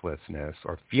worthlessness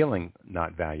or feeling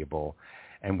not valuable,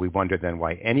 and we wonder then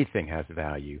why anything has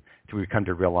value, till we come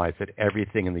to realize that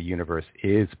everything in the universe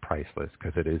is priceless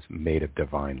because it is made of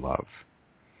divine love.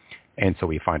 And so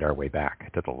we find our way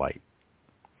back to the light.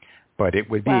 But it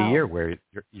would be a year where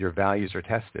your values are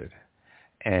tested,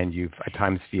 and you at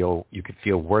times could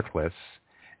feel worthless,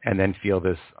 and then feel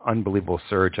this unbelievable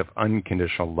surge of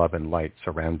unconditional love and light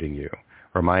surrounding you,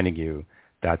 reminding you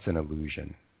that's an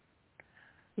illusion.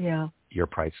 Yeah. You're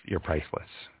priceless.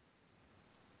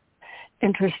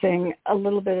 Interesting. A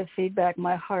little bit of feedback.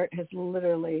 My heart has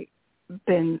literally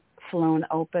been flown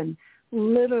open,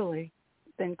 literally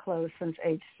been closed since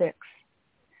age 6.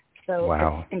 So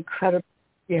it's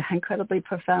incredibly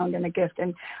profound and a gift.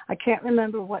 And I can't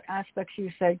remember what aspects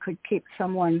you said could keep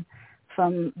someone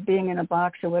from being in a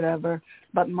box or whatever,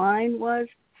 but mine was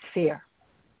fear.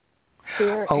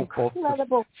 Fear,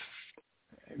 incredible.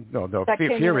 No.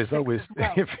 Fear is always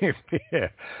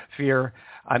fear.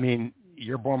 I mean,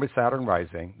 you're born with Saturn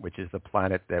rising, which is the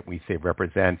planet that we say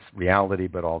represents reality,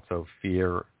 but also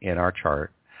fear in our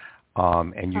chart.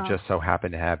 And you just so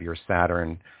happen to have your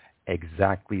Saturn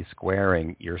exactly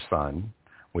squaring your Sun,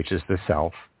 which is the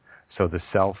self. So the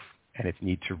self and its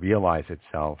need to realize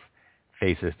itself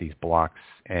faces these blocks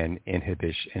and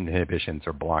inhibitions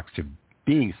or blocks to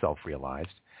being self-realized.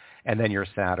 And then your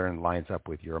Saturn lines up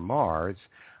with your Mars,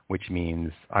 which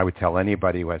means I would tell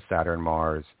anybody who has Saturn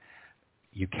Mars,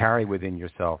 you carry within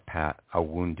yourself, Pat, a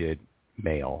wounded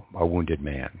male, a wounded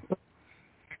man.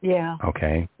 Yeah.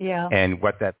 Okay. Yeah. And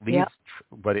what that leads,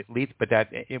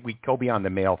 we go beyond the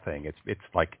male thing.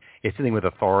 It's dealing with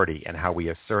authority and how we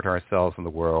assert ourselves in the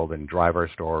world and drive our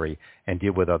story and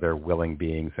deal with other willing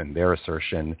beings and their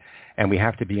assertion. And we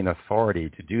have to be an authority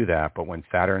to do that. But when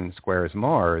Saturn squares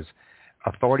Mars,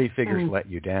 authority figures let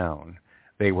you down.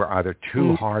 They were either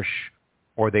too harsh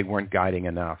or they weren't guiding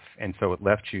enough. And so it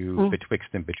left you betwixt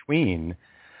and between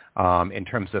in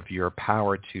terms of your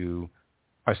power to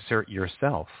assert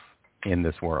yourself in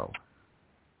this world.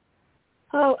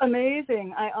 Oh,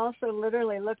 amazing. I also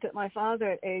literally looked at my father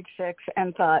at age 6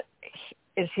 and thought,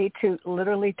 is he too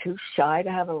shy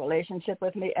to have a relationship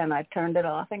with me? And I turned it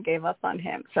off and gave up on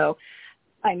him. So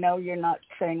I know you're not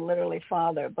saying literally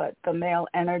father, but the male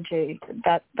energy,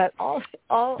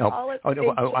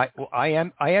 I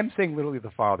am saying literally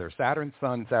the father. Saturn,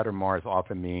 Sun, Saturn, Mars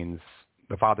often means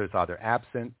the father's either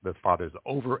absent, the father's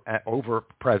over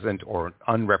present or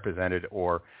unrepresented,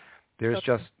 or there's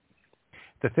just,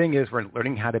 the thing is we're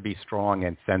learning how to be strong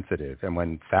and sensitive. And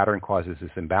when Saturn causes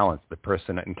this imbalance, the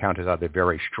person encounters either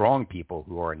very strong people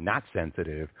who are not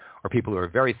sensitive or people who are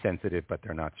very sensitive but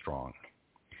they're not strong.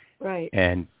 Right.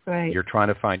 And right. you're trying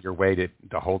to find your way to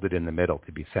hold it in the middle,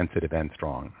 to be sensitive and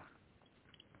strong.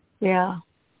 Yeah.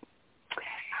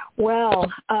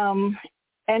 Well,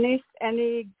 any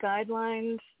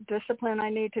guidelines, discipline I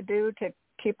need to do to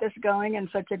keep this going in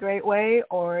such a great way,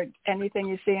 or anything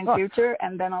you see in future?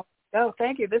 And then I'll go.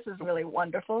 Thank you. This is really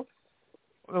wonderful.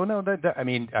 Well, no,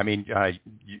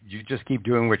 you just keep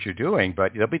doing what you're doing,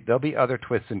 but there'll be other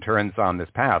twists and turns on this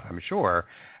path, I'm sure,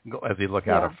 as we look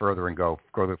out further and go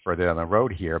further down the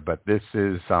road here. But this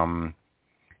is,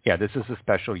 this is a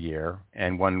special year,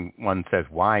 and one says,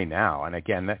 why now? And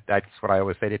again, that's what I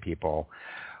always say to people: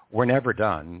 we're never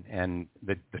done, and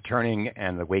the turning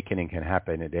and the awakening can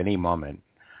happen at any moment.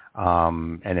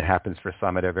 And it happens for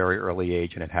some at a very early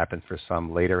age, and it happens for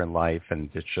some later in life, and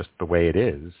it's just the way it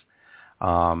is.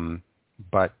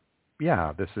 But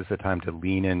yeah, this is the time to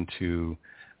lean into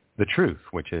the truth,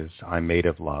 which is I'm made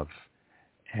of love,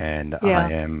 and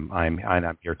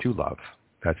I'm here to love.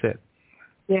 That's it.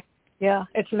 Yeah,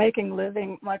 it's making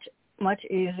living much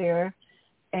easier.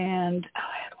 And I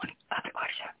had one other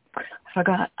question. I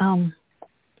forgot. Oh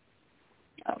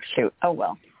shoot. Oh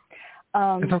well.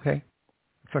 It's okay.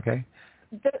 It's okay.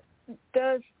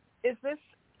 Is this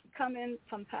come in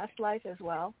from past life as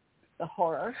well? The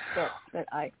horror that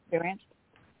I experienced?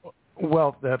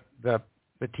 Well, the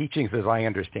teachings, as I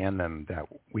understand them, that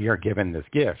we are given this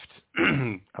gift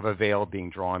of a veil being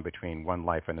drawn between one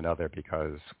life and another,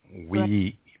 because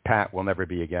Pat will never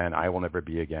be again, I will never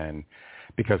be again,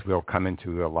 because we'll come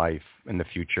into a life in the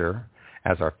future,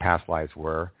 as our past lives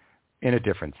were, in a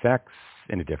different sex,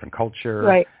 in a different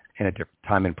culture, in a different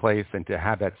time and place, and to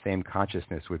have that same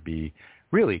consciousness would be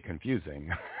really confusing.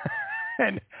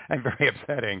 And very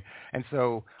upsetting. And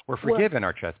so we're forgiven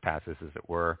our trespasses, as it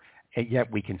were, and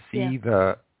yet we can see in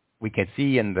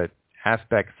the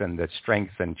aspects and the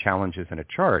strengths and challenges in a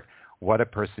chart what a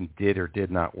person did or did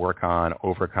not work on,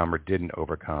 overcome or didn't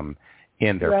overcome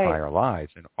in their prior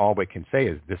lives. And all we can say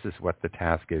is this is what the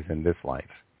task is in this life.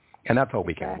 And that's all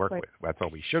we can work with. That's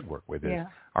all we should work with, is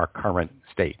our current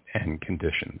state and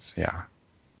conditions. Yeah.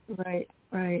 Right.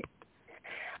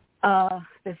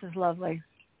 This is lovely.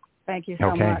 Thank you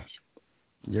so much.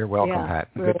 You're welcome, Pat.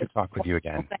 Good to talk with you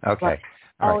again. Okay.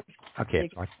 All right. Okay.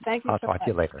 Thank you. I'll talk to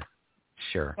you later.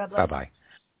 Sure. Bye-bye.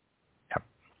 Yep.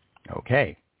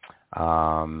 Okay.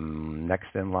 Next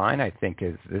in line, I think,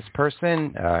 is this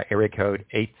person, area code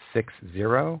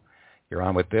 860. You're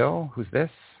on with Bill. Who's this?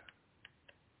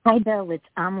 Hi, Bill. It's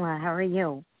Amla. How are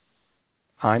you?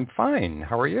 I'm fine.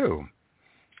 How are you?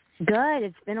 Good.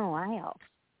 It's been a while.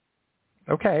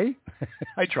 Okay,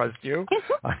 I trust you.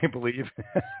 I believe.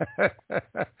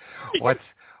 What's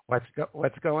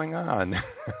going on?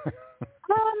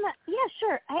 Yeah,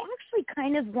 sure. I actually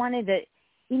kind of wanted to,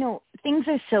 things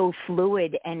are so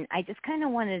fluid, and I just kind of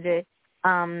wanted to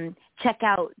check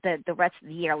out the rest of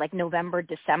the year, like November,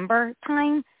 December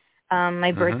time.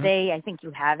 My birthday, I think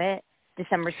you have it,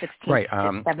 December 16th, right.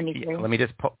 73. Let me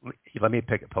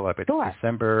pull up. It's sure.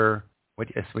 December.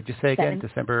 What'd you say again?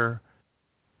 December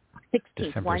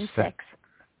 16th, 1/6.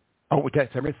 Oh,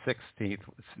 December 16th,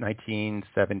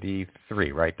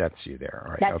 1973, right? That's you there.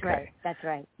 All right. That's right. That's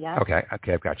right. Yeah. Okay,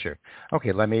 I've got you.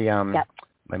 Okay, let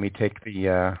me take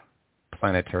the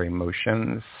planetary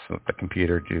motions. Let the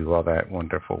computer do all that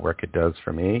wonderful work it does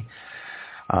for me.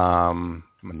 I'm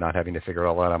not having to figure it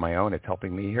all out on my own. It's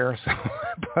helping me here. So,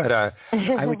 but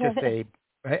I would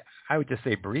just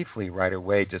say briefly right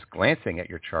away, just glancing at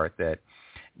your chart, that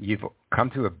you've come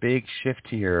to a big shift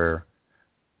here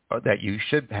that you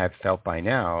should have felt by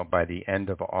now, by the end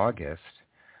of August,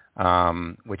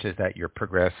 which is that your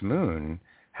progressed moon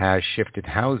has shifted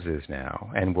houses now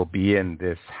and will be in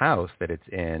this house that it's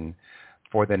in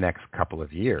for the next couple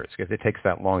of years, because it takes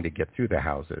that long to get through the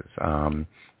houses,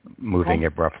 moving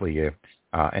it roughly,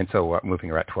 and so moving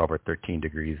her at 12 or 13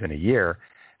 degrees in a year.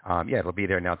 It'll be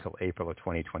there now till April of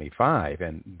 2025,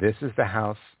 and this is the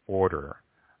house order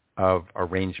of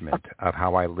arrangement of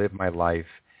how I live my life,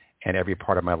 and every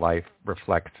part of my life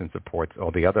reflects and supports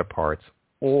all the other parts,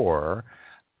 or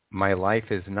my life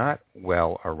is not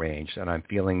well arranged and I'm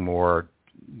feeling more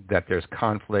that there's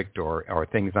conflict or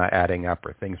things not adding up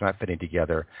or things not fitting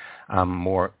together,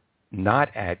 more not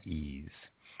at ease.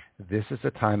 This is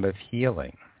a time of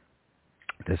healing.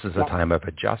 This is a time of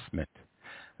adjustment.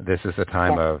 This is a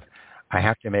time of, I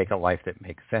have to make a life that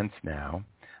makes sense now.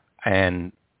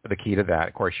 And the key to that,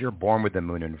 of course, you're born with the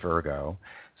moon in Virgo,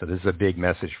 so this is a big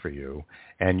message for you.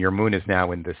 And your moon is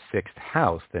now in the 6th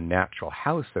house, the natural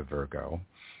house of Virgo.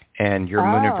 And your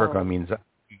moon in Virgo means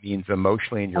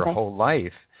emotionally in your whole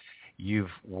life, you've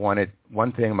wanted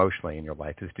one thing emotionally in your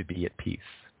life is to be at peace.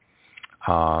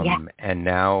 And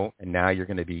now you're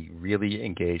going to be really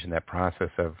engaged in that process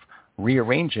of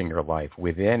rearranging your life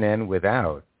within and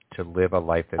without to live a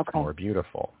life that's more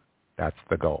beautiful. That's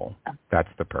the goal. That's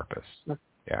the purpose.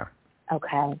 Yeah.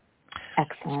 Okay.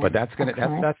 Excellent. But that's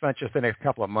that's not just the next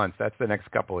couple of months. That's the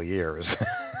next couple of years.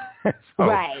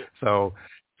 Right. So,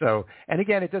 and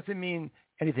again, it doesn't mean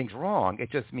anything's wrong.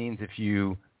 It just means if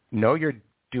you know you're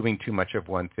doing too much of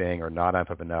one thing or not enough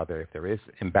of another, if there is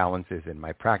imbalances in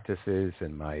my practices,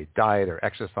 in my diet or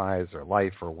exercise or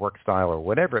life or work style or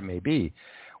whatever it may be,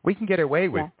 we can get away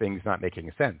with things not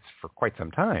making sense for quite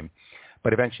some time.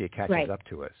 But eventually it catches up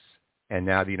to us. And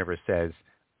now the universe says,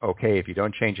 okay, if you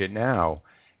don't change it now,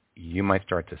 you might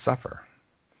start to suffer.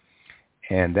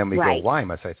 And then we go, why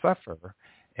must I suffer?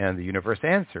 And the universe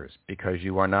answers, because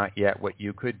you are not yet what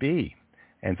you could be.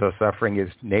 And so suffering is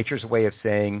nature's way of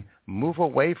saying, move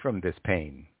away from this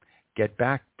pain. Get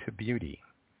back to beauty.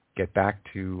 Get back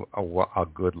to a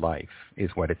good life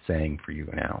is what it's saying for you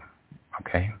now.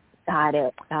 Okay? Got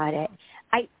it.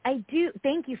 I do.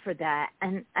 Thank you for that.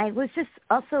 And I was just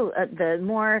also, the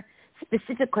more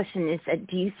specific question is,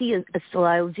 do you see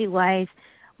astrology-wise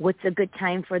what's a good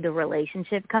time for the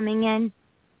relationship coming in?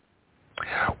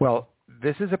 Well,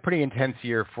 this is a pretty intense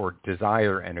year for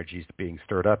desire energies being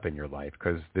stirred up in your life,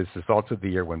 because this is also the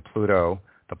year when Pluto,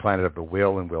 the planet of the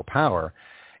will and willpower,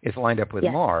 is lined up with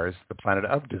Mars, the planet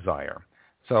of desire.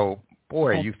 So,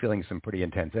 boy, are you feeling some pretty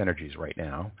intense energies right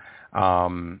now.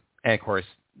 And, of course,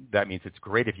 that means it's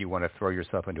great if you want to throw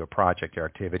yourself into a project or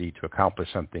activity to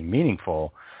accomplish something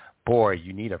meaningful. Boy,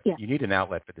 you need an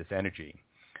outlet for this energy.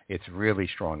 It's really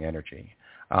strong energy.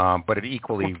 But it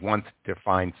equally wants to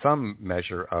find some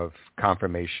measure of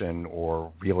confirmation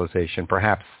or realization,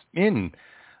 perhaps in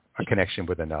a connection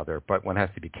with another. But one has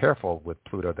to be careful with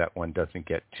Pluto that one doesn't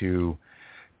get too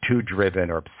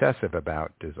driven or obsessive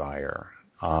about desire.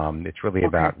 It's really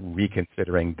about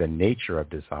reconsidering the nature of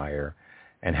desire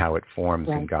and how it forms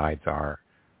and guides our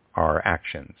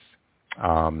actions.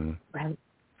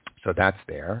 So that's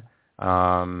there.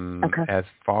 As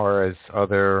far as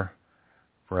other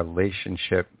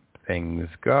relationship things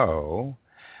go,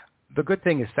 the good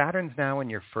thing is Saturn's now in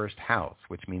your first house,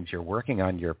 which means you're working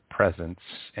on your presence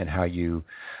and how you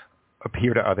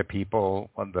appear to other people,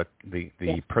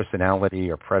 the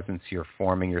personality or presence you're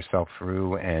forming yourself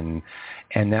through. And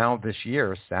now this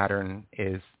year, Saturn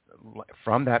is,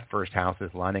 from that first house,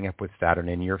 is lining up with Saturn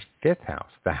in your fifth house,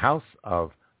 the house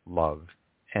of love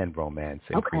and romance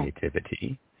and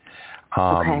creativity.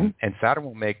 And Saturn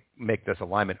will make this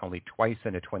alignment only twice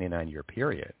in a 29-year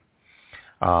period.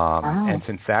 And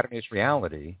since Saturn is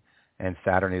reality, and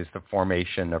Saturn is the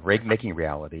formation of making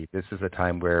reality, this is a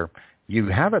time where you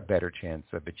have a better chance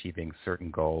of achieving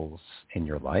certain goals in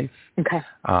your life.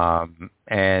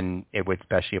 And it would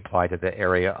especially apply to the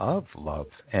area of love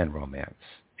and romance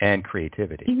and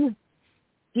creativity.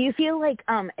 Do you feel like,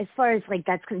 as far as like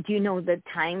that's, do you know the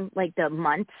time, like the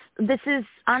months this is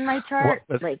on my chart?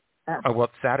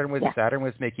 Saturn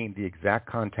was making the exact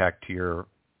contact to your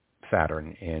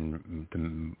Saturn in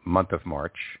the month of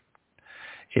March.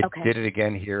 It did it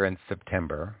again here in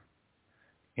September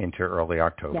into early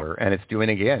October, and it's doing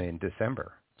it again in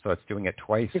December. So it's doing it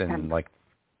twice in like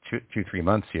 3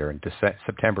 months here in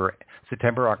September,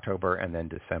 October, and then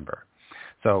December.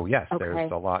 So yes,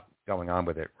 there's a lot going on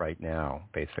with it right now,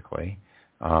 basically.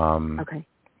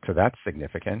 So that's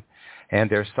significant. And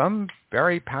there's some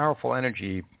very powerful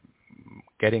energy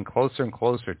getting closer and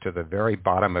closer to the very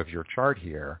bottom of your chart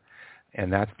here,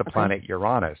 and that's the planet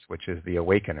Uranus, which is the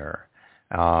awakener.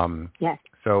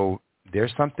 So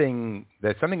there's something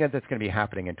that's going to be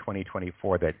happening in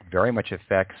 2024 that very much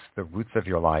affects the roots of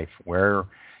your life, where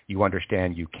you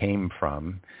understand you came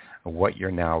from, what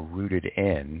you're now rooted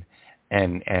in,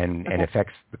 and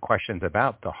affects the questions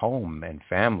about the home and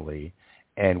family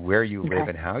and where you live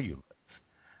and how you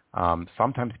live.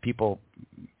 Sometimes people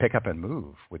pick up and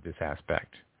move with this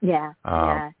aspect.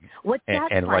 What's that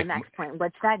climax point?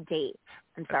 What's that date?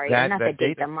 I'm sorry, not the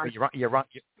date, the month.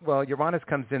 Uranus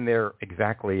comes in there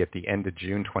exactly at the end of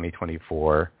June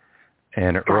 2024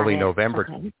 and early November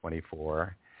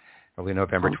 2024. Early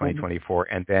November 2024,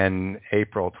 and then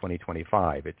April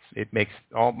 2025. It makes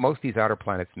most of these outer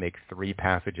planets make 3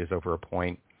 passages over a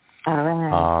point.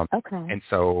 And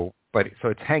so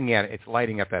it's hanging out. It's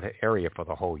lighting up that area for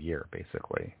the whole year,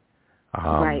 basically.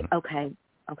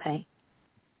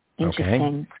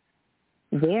 Interesting.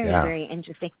 Very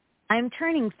interesting. I'm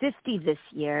turning 50 this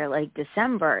year, like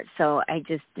December. So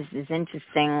this is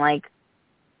interesting. Like,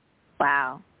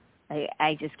 wow.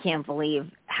 I just can't believe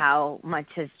how much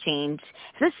has changed.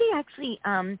 Especially actually,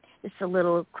 just a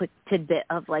little quick tidbit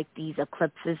of like these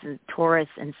eclipses in Taurus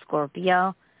and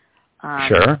Scorpio.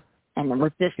 Sure. And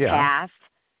with this past,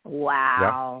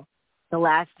 wow. Yep. The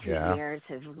last 2 years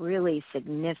have really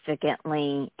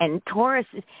significantly, and Taurus,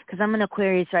 because I'm an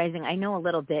Aquarius rising, I know a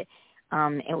little bit.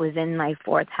 It was in my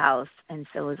 4th house, and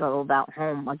so it was all about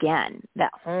home again,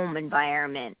 that home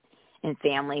environment and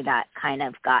family that kind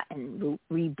of gotten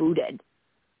rebooted,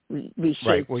 reshaped.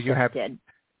 Right. Well, you shifted.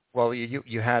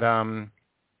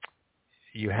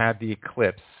 you had the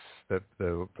eclipse.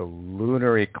 The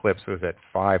lunar eclipse was at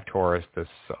 5 Taurus. The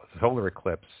solar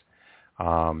eclipse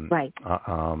was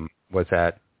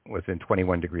in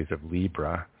 21 degrees of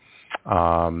Libra,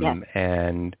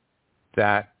 and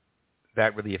that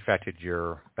really affected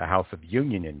the house of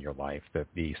union in your life,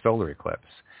 the solar eclipse,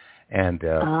 and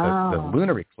the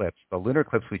lunar eclipse. The lunar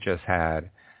eclipse we just had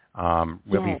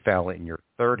really fell in your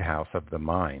 3rd house of the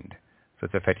mind, so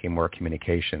it's affecting more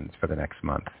communications for the next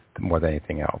month more than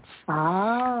anything else.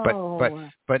 But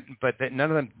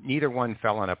none of them, neither one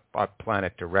fell on a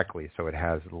planet directly, so it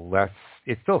has less.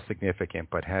 It's still significant,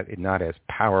 but not as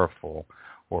powerful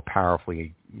or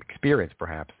powerfully experienced,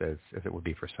 perhaps, as it would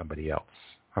be for somebody else.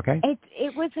 Okay.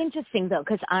 It was interesting though,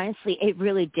 because honestly, it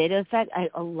really did affect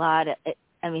a lot of.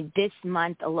 I mean, this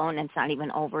month alone, it's not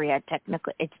even over yet.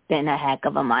 Technically, it's been a heck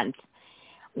of a month.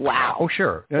 Wow. Oh,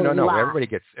 sure. No. Everybody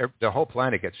the whole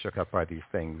planet gets shook up by these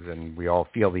things, and we all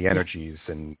feel the energies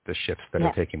and the shifts that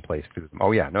are taking place through them.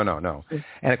 Oh, yeah. No.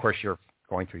 And, of course, you're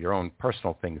going through your own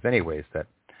personal things anyways that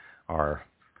are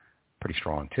pretty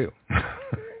strong, too.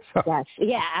 Yes.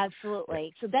 Yeah,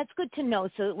 absolutely. So that's good to know.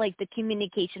 So, like, the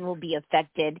communication will be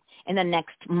affected in the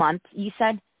next month, you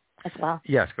said, as well?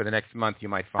 Yes. For the next month, you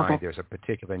might find there's a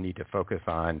particular need to focus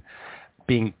on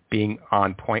being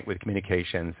on point with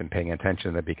communications and paying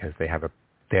attention to them, because they have a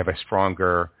strong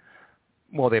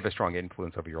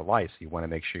influence over your life. So you want to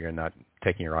make sure you're not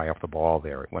taking your eye off the ball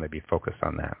there. You want to be focused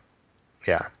on that.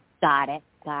 Yeah. Got it.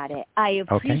 I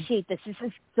appreciate this. This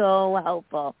is so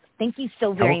helpful. Thank you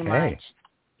so very much.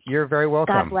 You're very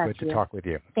welcome. God bless Good to talk with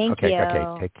you. Thank you.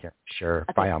 Okay. Take care. Sure.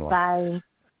 Okay, bye, Amala.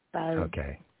 Bye.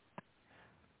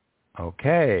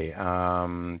 Okay.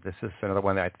 This is another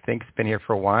one that I think's been here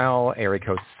for a while. Area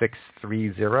code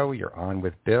 630. You're on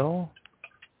with Bill.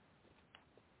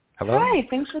 Hello? Hi.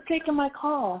 Thanks for taking my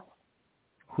call.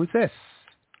 Who's this?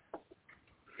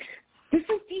 This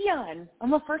is Dion.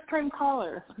 I'm a first-time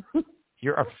caller.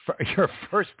 You're a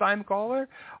first-time caller?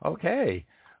 Okay.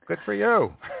 Good for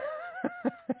you.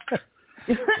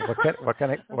 What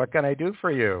can I do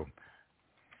for you?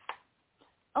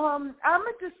 I'm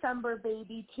a December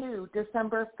baby too.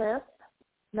 December 5th,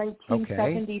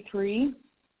 1973.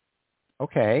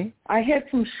 Okay. I had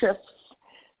some shifts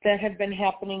that have been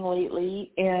happening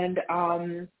lately, and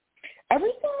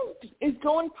everything is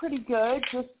going pretty good.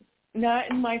 Just not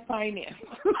in my finance.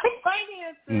 My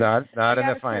finances. Not in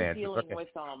the finances. Dealing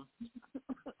with them.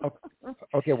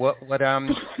 Okay. What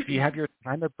do you have your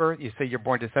time of birth? You say you're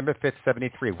born December 5th,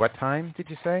 73. What time did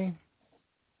you say?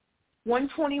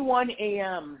 1:21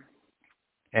 a.m.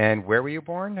 And where were you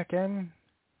born again?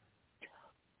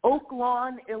 Oak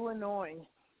Lawn, Illinois.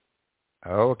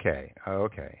 Okay.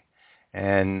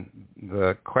 And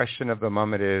the question of the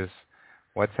moment is,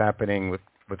 what's happening with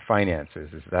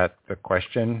finances? Is that the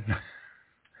question?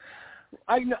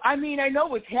 I know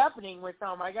what's happening with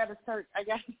them. I got to start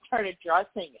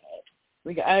addressing it.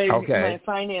 My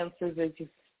finances are just.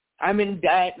 I'm in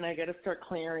debt, and I got to start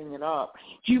clearing it up.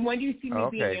 When do you see me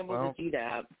being able to do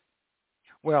that?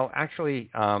 Well, actually,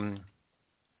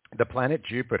 the planet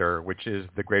Jupiter, which is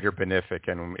the greater benefic,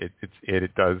 and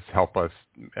it does help us,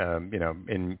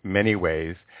 in many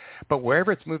ways. But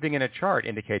wherever it's moving in a chart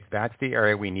indicates that's the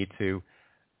area we need to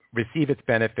receive its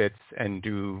benefits and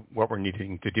do what we're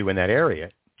needing to do in that area.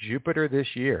 Jupiter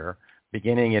this year,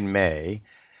 beginning in May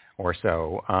or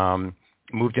so,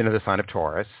 moved into the sign of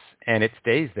Taurus, and it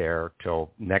stays there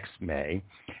till next May.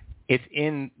 It's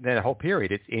in the whole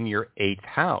period. It's in your 8th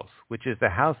house, which is the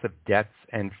house of debts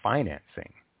and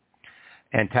financing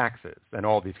and taxes and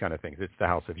all these kind of things. It's the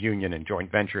house of union and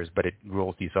joint ventures, but it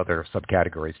rules these other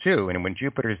subcategories too. And when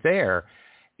Jupiter's there,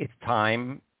 it's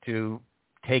time to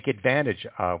take advantage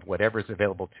of whatever's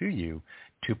available to you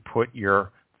to put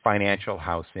your financial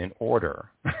house in order.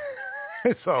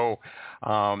 So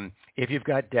if you've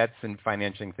got debts and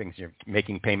financing things, you're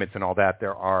making payments and all that,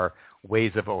 there are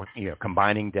ways of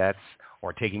combining debts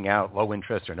or taking out low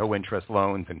interest or no interest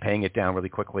loans and paying it down really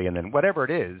quickly. And then whatever it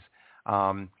is,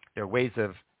 there are ways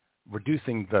of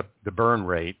reducing the burn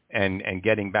rate and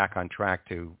getting back on track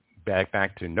to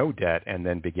back to no debt and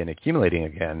then begin accumulating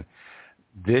again.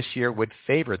 this year would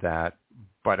favor that,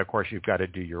 but of course you've got to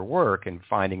do your work in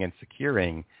finding and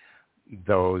securing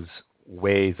those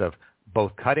ways of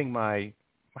both cutting my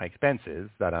expenses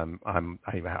that I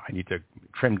need to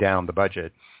trim down the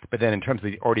budget, but then in terms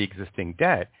of the already existing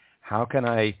debt, how can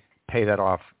I pay that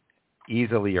off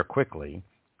easily or quickly?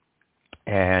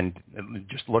 And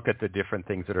just look at the different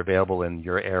things that are available in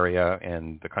your area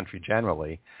and the country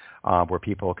generally, where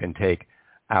people can take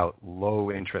out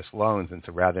low-interest loans. And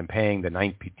so rather than paying the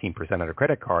 19% on a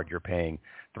credit card, you're paying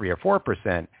 3 or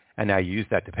 4%, and now you use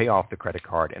that to pay off the credit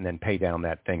card and then pay down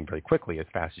that thing very quickly as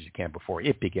fast as you can before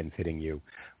it begins hitting you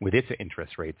with its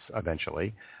interest rates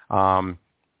eventually.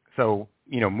 So,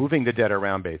 moving the debt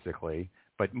around basically,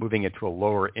 but moving it to a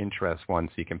lower interest one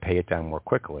so you can pay it down more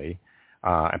quickly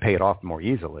and pay it off more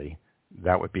easily,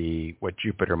 that would be what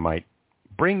Jupiter might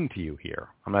bring to you here.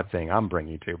 I'm not saying I'm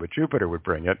bringing it to you, but Jupiter would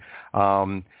bring it.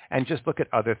 And just look at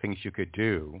other things you could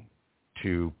do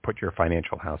to put your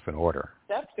financial house in order.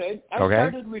 That's good. I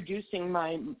started reducing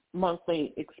my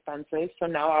monthly expenses, so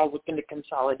now I'll look into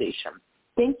consolidation.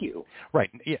 Thank you.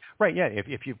 Right. Yeah. Right. Yeah.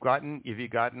 If you've gotten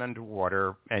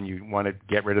underwater and you want to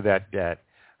get rid of that debt,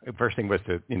 the first thing was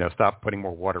to stop putting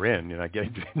more water in. Like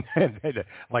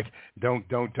don't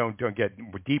get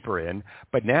deeper in.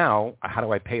 But now, how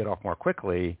do I pay it off more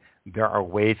quickly? There are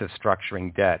ways of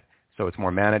structuring debt so it's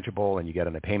more manageable, and you get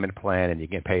on a payment plan, and you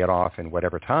can pay it off in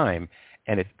whatever time,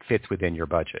 and it fits within your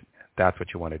budget. That's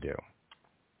what you want to do.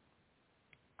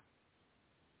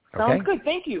 Okay? Sounds good.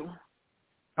 Thank you.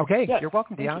 Okay. Yes. You're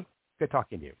welcome, Dion. Good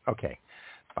talking to you. Okay.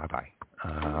 Bye-bye.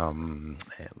 And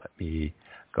let me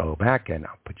go back, and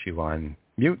I'll put you on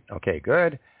mute. Okay,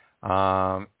 good.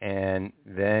 And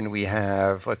then we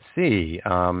have, let's see.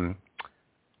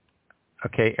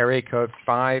 Okay, area code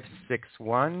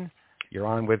 561. You're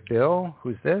on with Bill.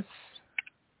 Who's this?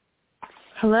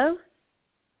 Hello?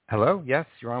 Hello, yes,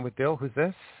 you're on with Bill. Who's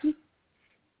this?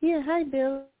 Yeah, hi,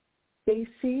 Bill.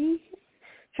 Stacy.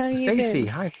 How are you Stacy. been?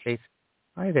 Hi, Stacy.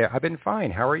 Hi there. I've been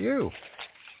fine. How are you?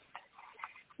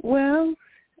 Well,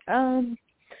 I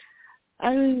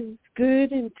was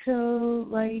good until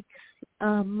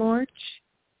March,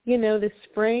 the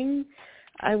spring.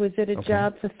 I was at a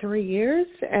job for 3 years,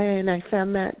 and I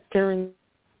found that during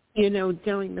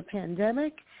the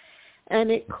pandemic, and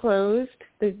it closed.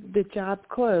 The job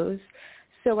closed.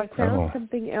 So I found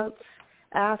something else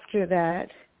after that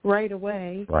right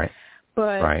away. Right.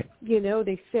 But,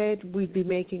 they said we'd be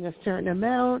making a certain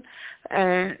amount,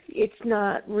 and it's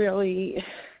not really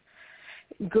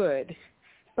good.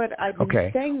 But I've been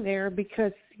staying there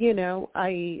because,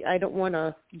 I don't want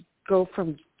to go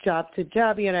from job to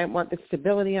job. I want the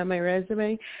stability on my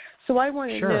resume. So I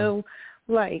want to know,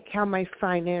 how my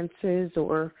finances,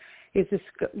 or is this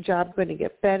job going to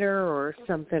get better or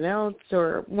something else,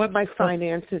 or what my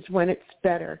finances when it's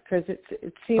better, because it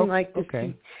seemed like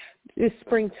this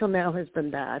spring till now has been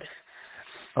bad.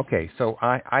 Okay, so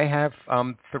I have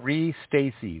 3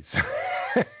 Stacys.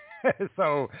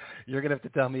 So you're going to have to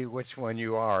tell me which one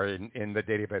you are in the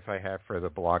database I have for the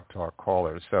Blog Talk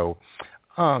callers. So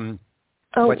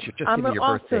what's your, just give me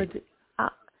your birthday.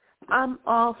 I'm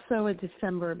also a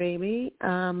December baby.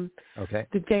 The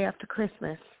day after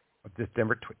Christmas.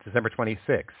 December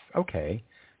 26th. Okay,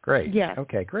 great. Yeah.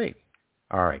 Okay, great.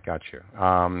 All right, got you.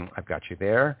 I've got you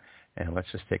there. And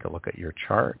let's just take a look at your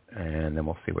chart, and then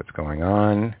we'll see what's going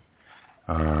on.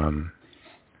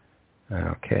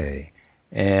 Okay.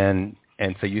 And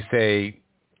so you say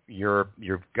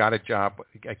you've got a job.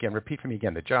 Again, repeat for me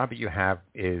again. The job that you have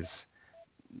is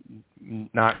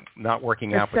not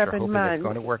working out, but you're hoping it's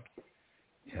going to work.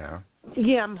 Yeah.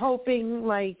 Yeah, I'm hoping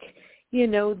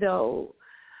they'll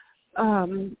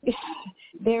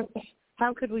they're,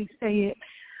 how could we say it?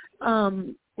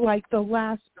 The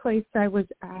last place I was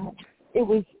at, it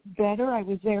was better. I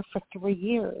was there for 3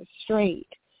 years straight.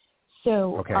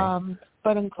 So,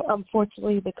 but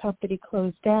unfortunately the company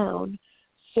closed down.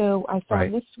 So I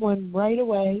found this one right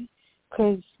away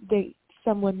because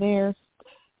someone there,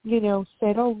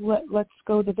 said, let's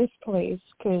go to this place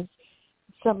because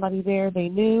somebody there they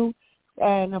knew.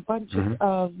 And a bunch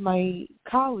of my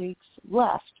colleagues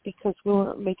left because we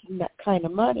weren't making that kind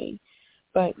of money.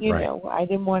 But, I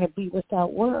didn't want to be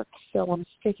without work, so I'm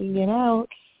sticking it out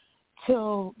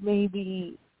till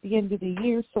maybe the end of the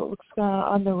year so it looks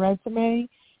on the resume.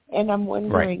 And I'm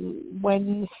wondering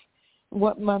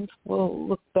what month will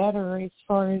look better as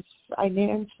far as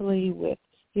financially with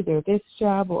either this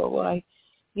job or will I,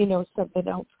 something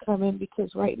else come in,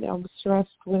 because right now I'm stressed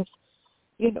with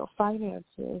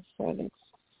finances, and it's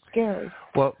scary.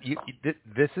 Well,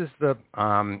 this is the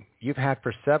you've had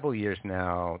for several years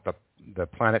now the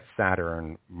planet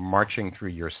Saturn marching through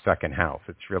your second house.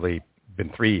 It's really been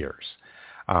 3 years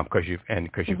because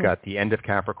you've got the end of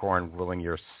Capricorn ruling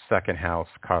your second house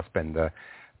cusp, and the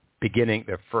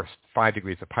first 5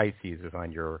 degrees of Pisces is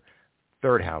on your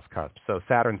third house cusp. So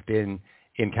Saturn's been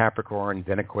in Capricorn,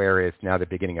 then Aquarius, now the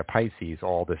beginning of Pisces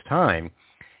all this time.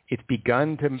 It's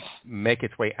begun to make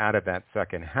its way out of that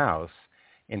second house.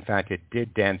 In fact, it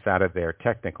did dance out of there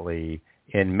technically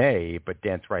in May, but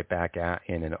danced right back out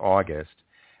in August.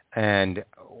 And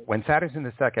when Saturn's in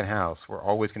the second house, we're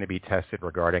always going to be tested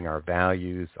regarding our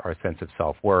values, our sense of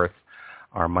self-worth,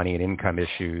 our money and income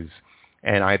issues.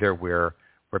 And either we're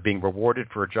being rewarded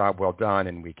for a job well done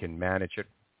and we can manage it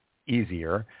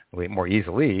more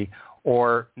easily,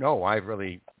 or no, I got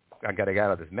to get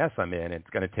out of this mess I'm in. It's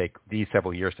going to take these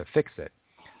several years to fix it.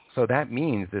 So that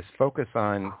means this focus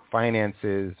on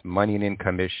finances, money and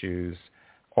income issues,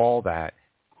 all that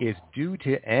is due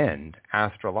to end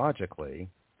astrologically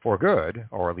for good,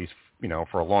 or at least,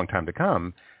 for a long time to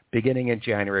come, beginning in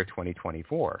January of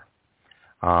 2024.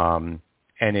 And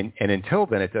until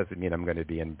then, it doesn't mean I'm going to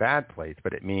be in bad place,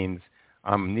 but it means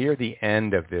I'm near the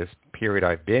end of this period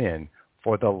I've been in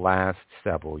for the last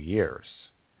several years.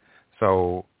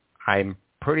 So I'm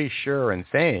pretty sure in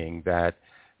saying that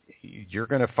you're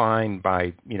going to find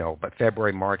by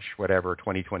February, March, whatever,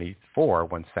 2024,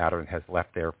 when Saturn has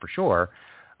left there for sure,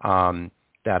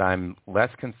 that I'm less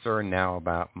concerned now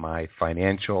about my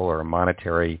financial or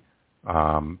monetary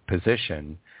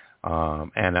position,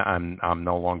 and I'm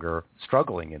no longer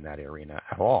struggling in that arena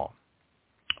at all,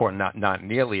 or not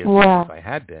nearly as much as I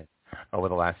had been over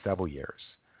the last several years.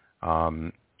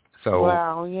 That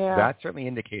certainly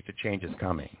indicates a change is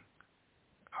coming.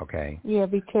 Okay. Yeah,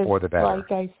 because for the better.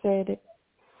 Like I said,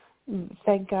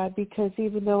 thank God, because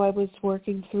even though I was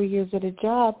working 3 years at a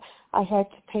job, I had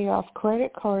to pay off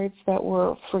credit cards that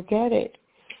were forget it.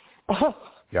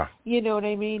 Yeah. You know what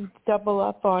I mean? Double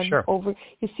up on over.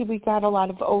 You see, we got a lot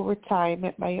of overtime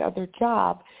at my other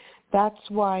job. That's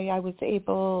why I was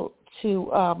able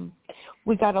to.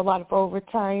 We got a lot of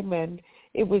overtime, and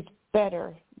it was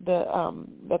better.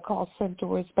 The call center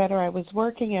was better. I was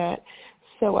working at,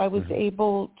 so I was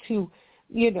able to,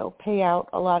 pay out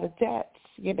a lot of debts.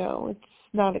 It's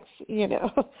not,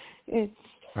 it's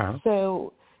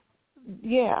so.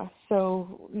 Yeah,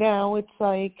 so now it's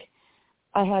like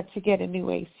I had to get a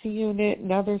new AC unit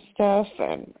and other stuff,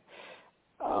 and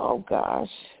oh gosh,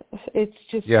 it's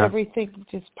just everything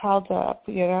just piled up,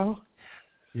 Yeah,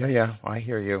 I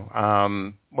hear you.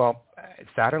 Well,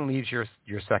 Saturn leaves your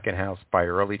second house by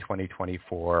early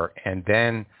 2024, and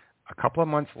then a couple of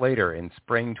months later in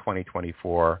spring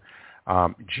 2024,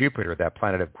 Jupiter, that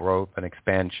planet of growth and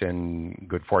expansion,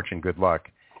 good fortune, good luck,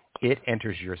 it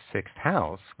enters your sixth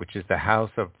house, which is the house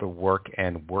of the work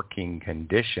and working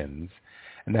conditions.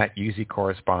 And that usually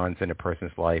corresponds in a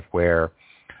person's life where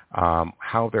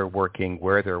how they're working,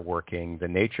 where they're working, the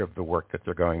nature of the work that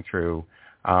they're going through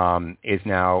is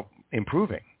now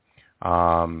improving.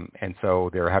 And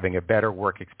so they're having a better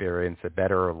work experience, a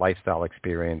better lifestyle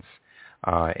experience,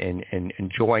 and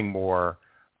enjoying more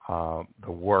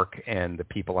the work and the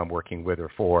people I'm working with or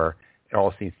for. It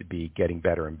all seems to be getting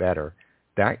better and better.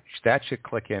 That should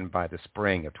click in by the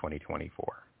spring of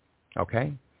 2024.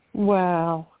 Okay?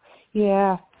 Wow.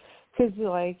 Yeah. Because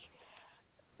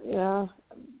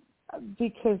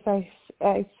because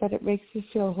I said it makes me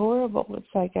feel horrible. It's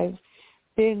like I've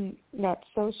been not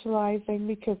socializing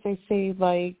because they say,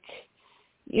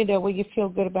 when you feel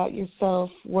good about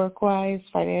yourself work-wise,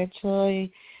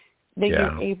 financially, then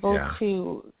you're able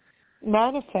to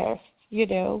manifest,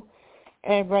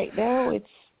 And right now it's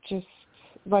just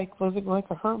like living like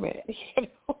a hermit,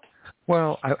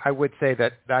 Well, I would say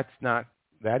that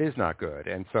is not good.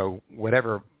 And so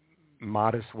whatever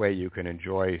modest way you can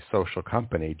enjoy social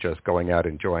company, just going out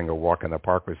enjoying a walk in the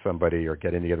park with somebody or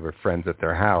getting together with friends at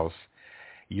their house,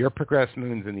 your progressed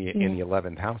moon's in the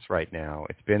 11th house right now.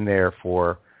 It's been there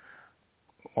for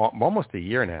almost a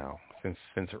year now, since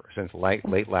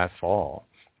late last fall,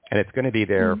 and it's going to be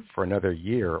there for another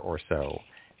year or so.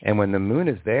 And when the moon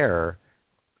is there,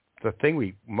 the thing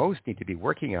we most need to be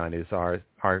working on is our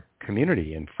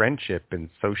community and friendship and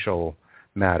social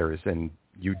matters. And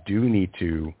you do need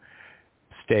to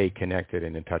stay connected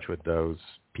and in touch with those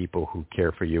people who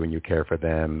care for you and you care for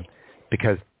them,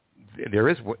 because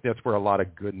that's where a lot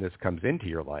of goodness comes into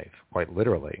your life, quite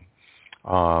literally.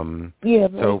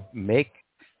 So make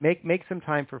some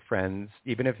time for friends,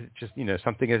 even if it's just,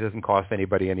 something that doesn't cost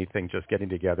anybody anything, just getting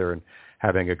together and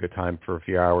having a good time for a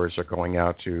few hours, or going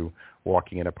out to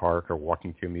walking in a park or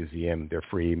walking to a museum. They're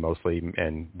free mostly,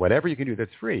 and whatever you can do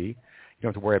that's free, you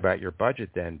don't have to worry about your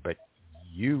budget then, but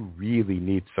you really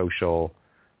need social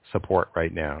support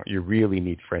right now. You really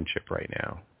need friendship right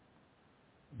now.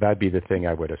 That'd be the thing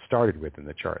I would have started with in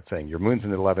the chart, saying your moon's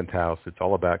in the 11th house. It's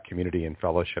all about community and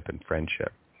fellowship and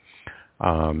friendship.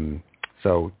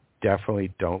 So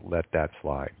definitely don't let that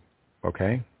slide.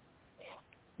 Okay?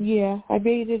 Yeah, I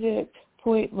made it a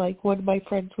point, like one of my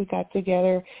friends, we got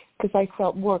together because I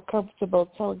felt more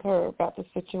comfortable telling her about the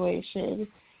situation.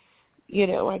 You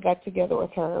know, I got together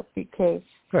with her because,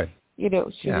 Good. You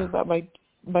know, she knew about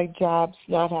my jobs,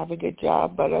 not having a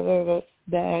job, but other than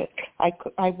that,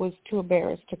 I was too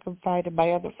embarrassed to confide in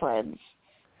my other friends.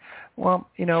 Well,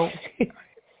 you know,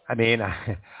 I mean,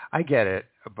 I get it,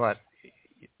 but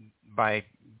by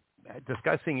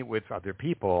discussing it with other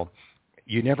people,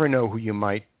 you never know who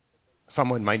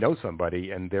someone might know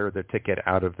somebody, and they're the ticket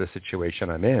out of the situation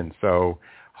I'm in. So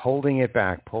holding it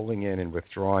back, pulling in and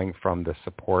withdrawing from the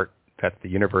support that the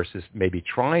universe is maybe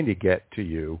trying to get to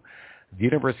you, the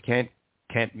universe can't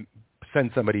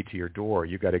send somebody to your door.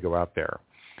 You got to go out there.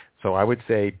 So I would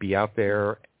say be out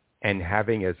there and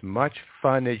having as much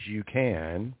fun as you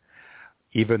can,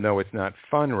 even though it's not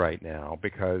fun right now,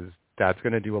 because that's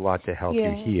going to do a lot to help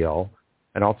you heal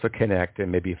and also connect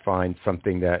and maybe find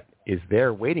something that is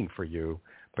there waiting for you,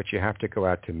 but you have to go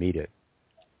out to meet it.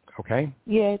 Okay?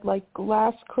 Yeah, like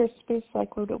last Christmas,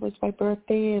 like when it was my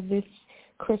birthday, and this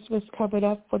Christmas coming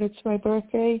up when it's my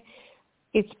birthday,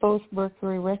 it's both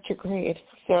Mercury retrograde,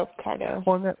 so kind of.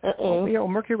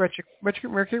 Mercury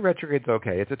retrograde's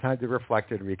okay. It's a time to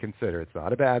reflect and reconsider. It's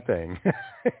not a bad thing.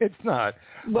 It's not.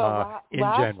 Well, in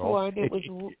last general, one it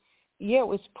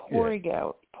was pouring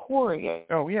out.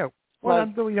 Oh yeah. Well,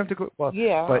 like, you have to go. Well,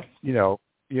 yeah. But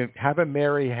you have a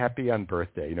merry, happy on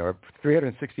birthday.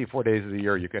 364 days of the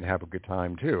year you can have a good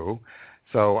time too.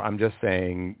 So I'm just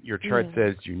saying, your chart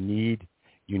says you need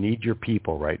your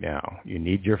people right now. You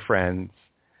need your friends,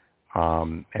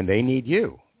 and they need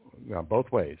you,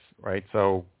 both ways, right?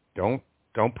 So don't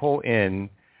pull in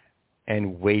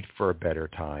and wait for a better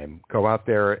time. Go out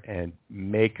there and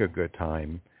make a good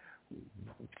time.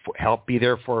 Help be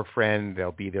there for a friend.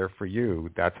 They'll be there for you.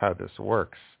 That's how this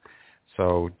works.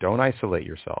 So don't isolate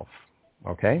yourself.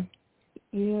 Okay?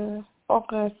 Yeah.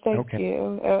 Okay. Thank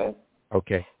you.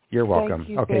 Okay. You're welcome.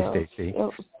 You, okay, Bill. Stacey.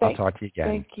 I'll talk to you again.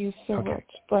 Thank you so much.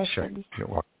 Blessings. Sure. You're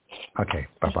welcome. Okay.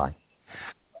 Bye-bye.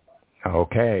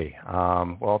 Okay.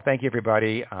 Well, thank you,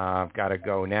 everybody. I've got to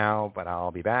go now, but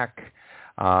I'll be back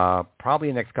probably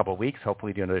in the next couple of weeks,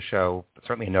 hopefully doing another show,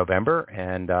 certainly in November.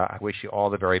 And I wish you all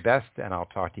the very best, and I'll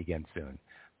talk to you again soon.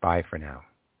 Bye for now.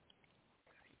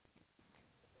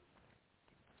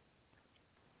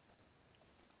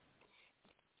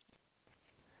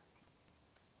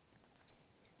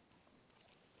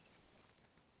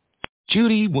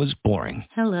 Judy was boring.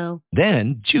 Hello.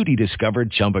 Then Judy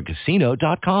discovered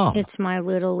ChumbaCasino.com. It's my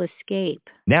little escape.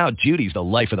 Now Judy's the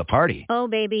life of the party. Oh,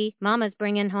 baby, mama's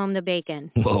bringing home the bacon.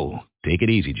 Whoa, take it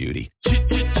easy, Judy.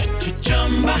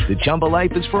 The Chumba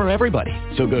life is for everybody.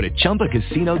 So go to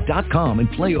ChumbaCasino.com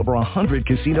and play over 100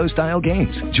 casino-style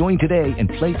games. Join today and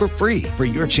play for free for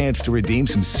your chance to redeem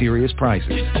some serious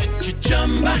prizes.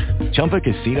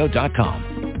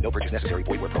 ChumbaCasino.com. No purchase necessary.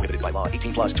 Void where prohibited by law.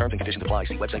 18+ terms and conditions apply.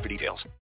 See website for details.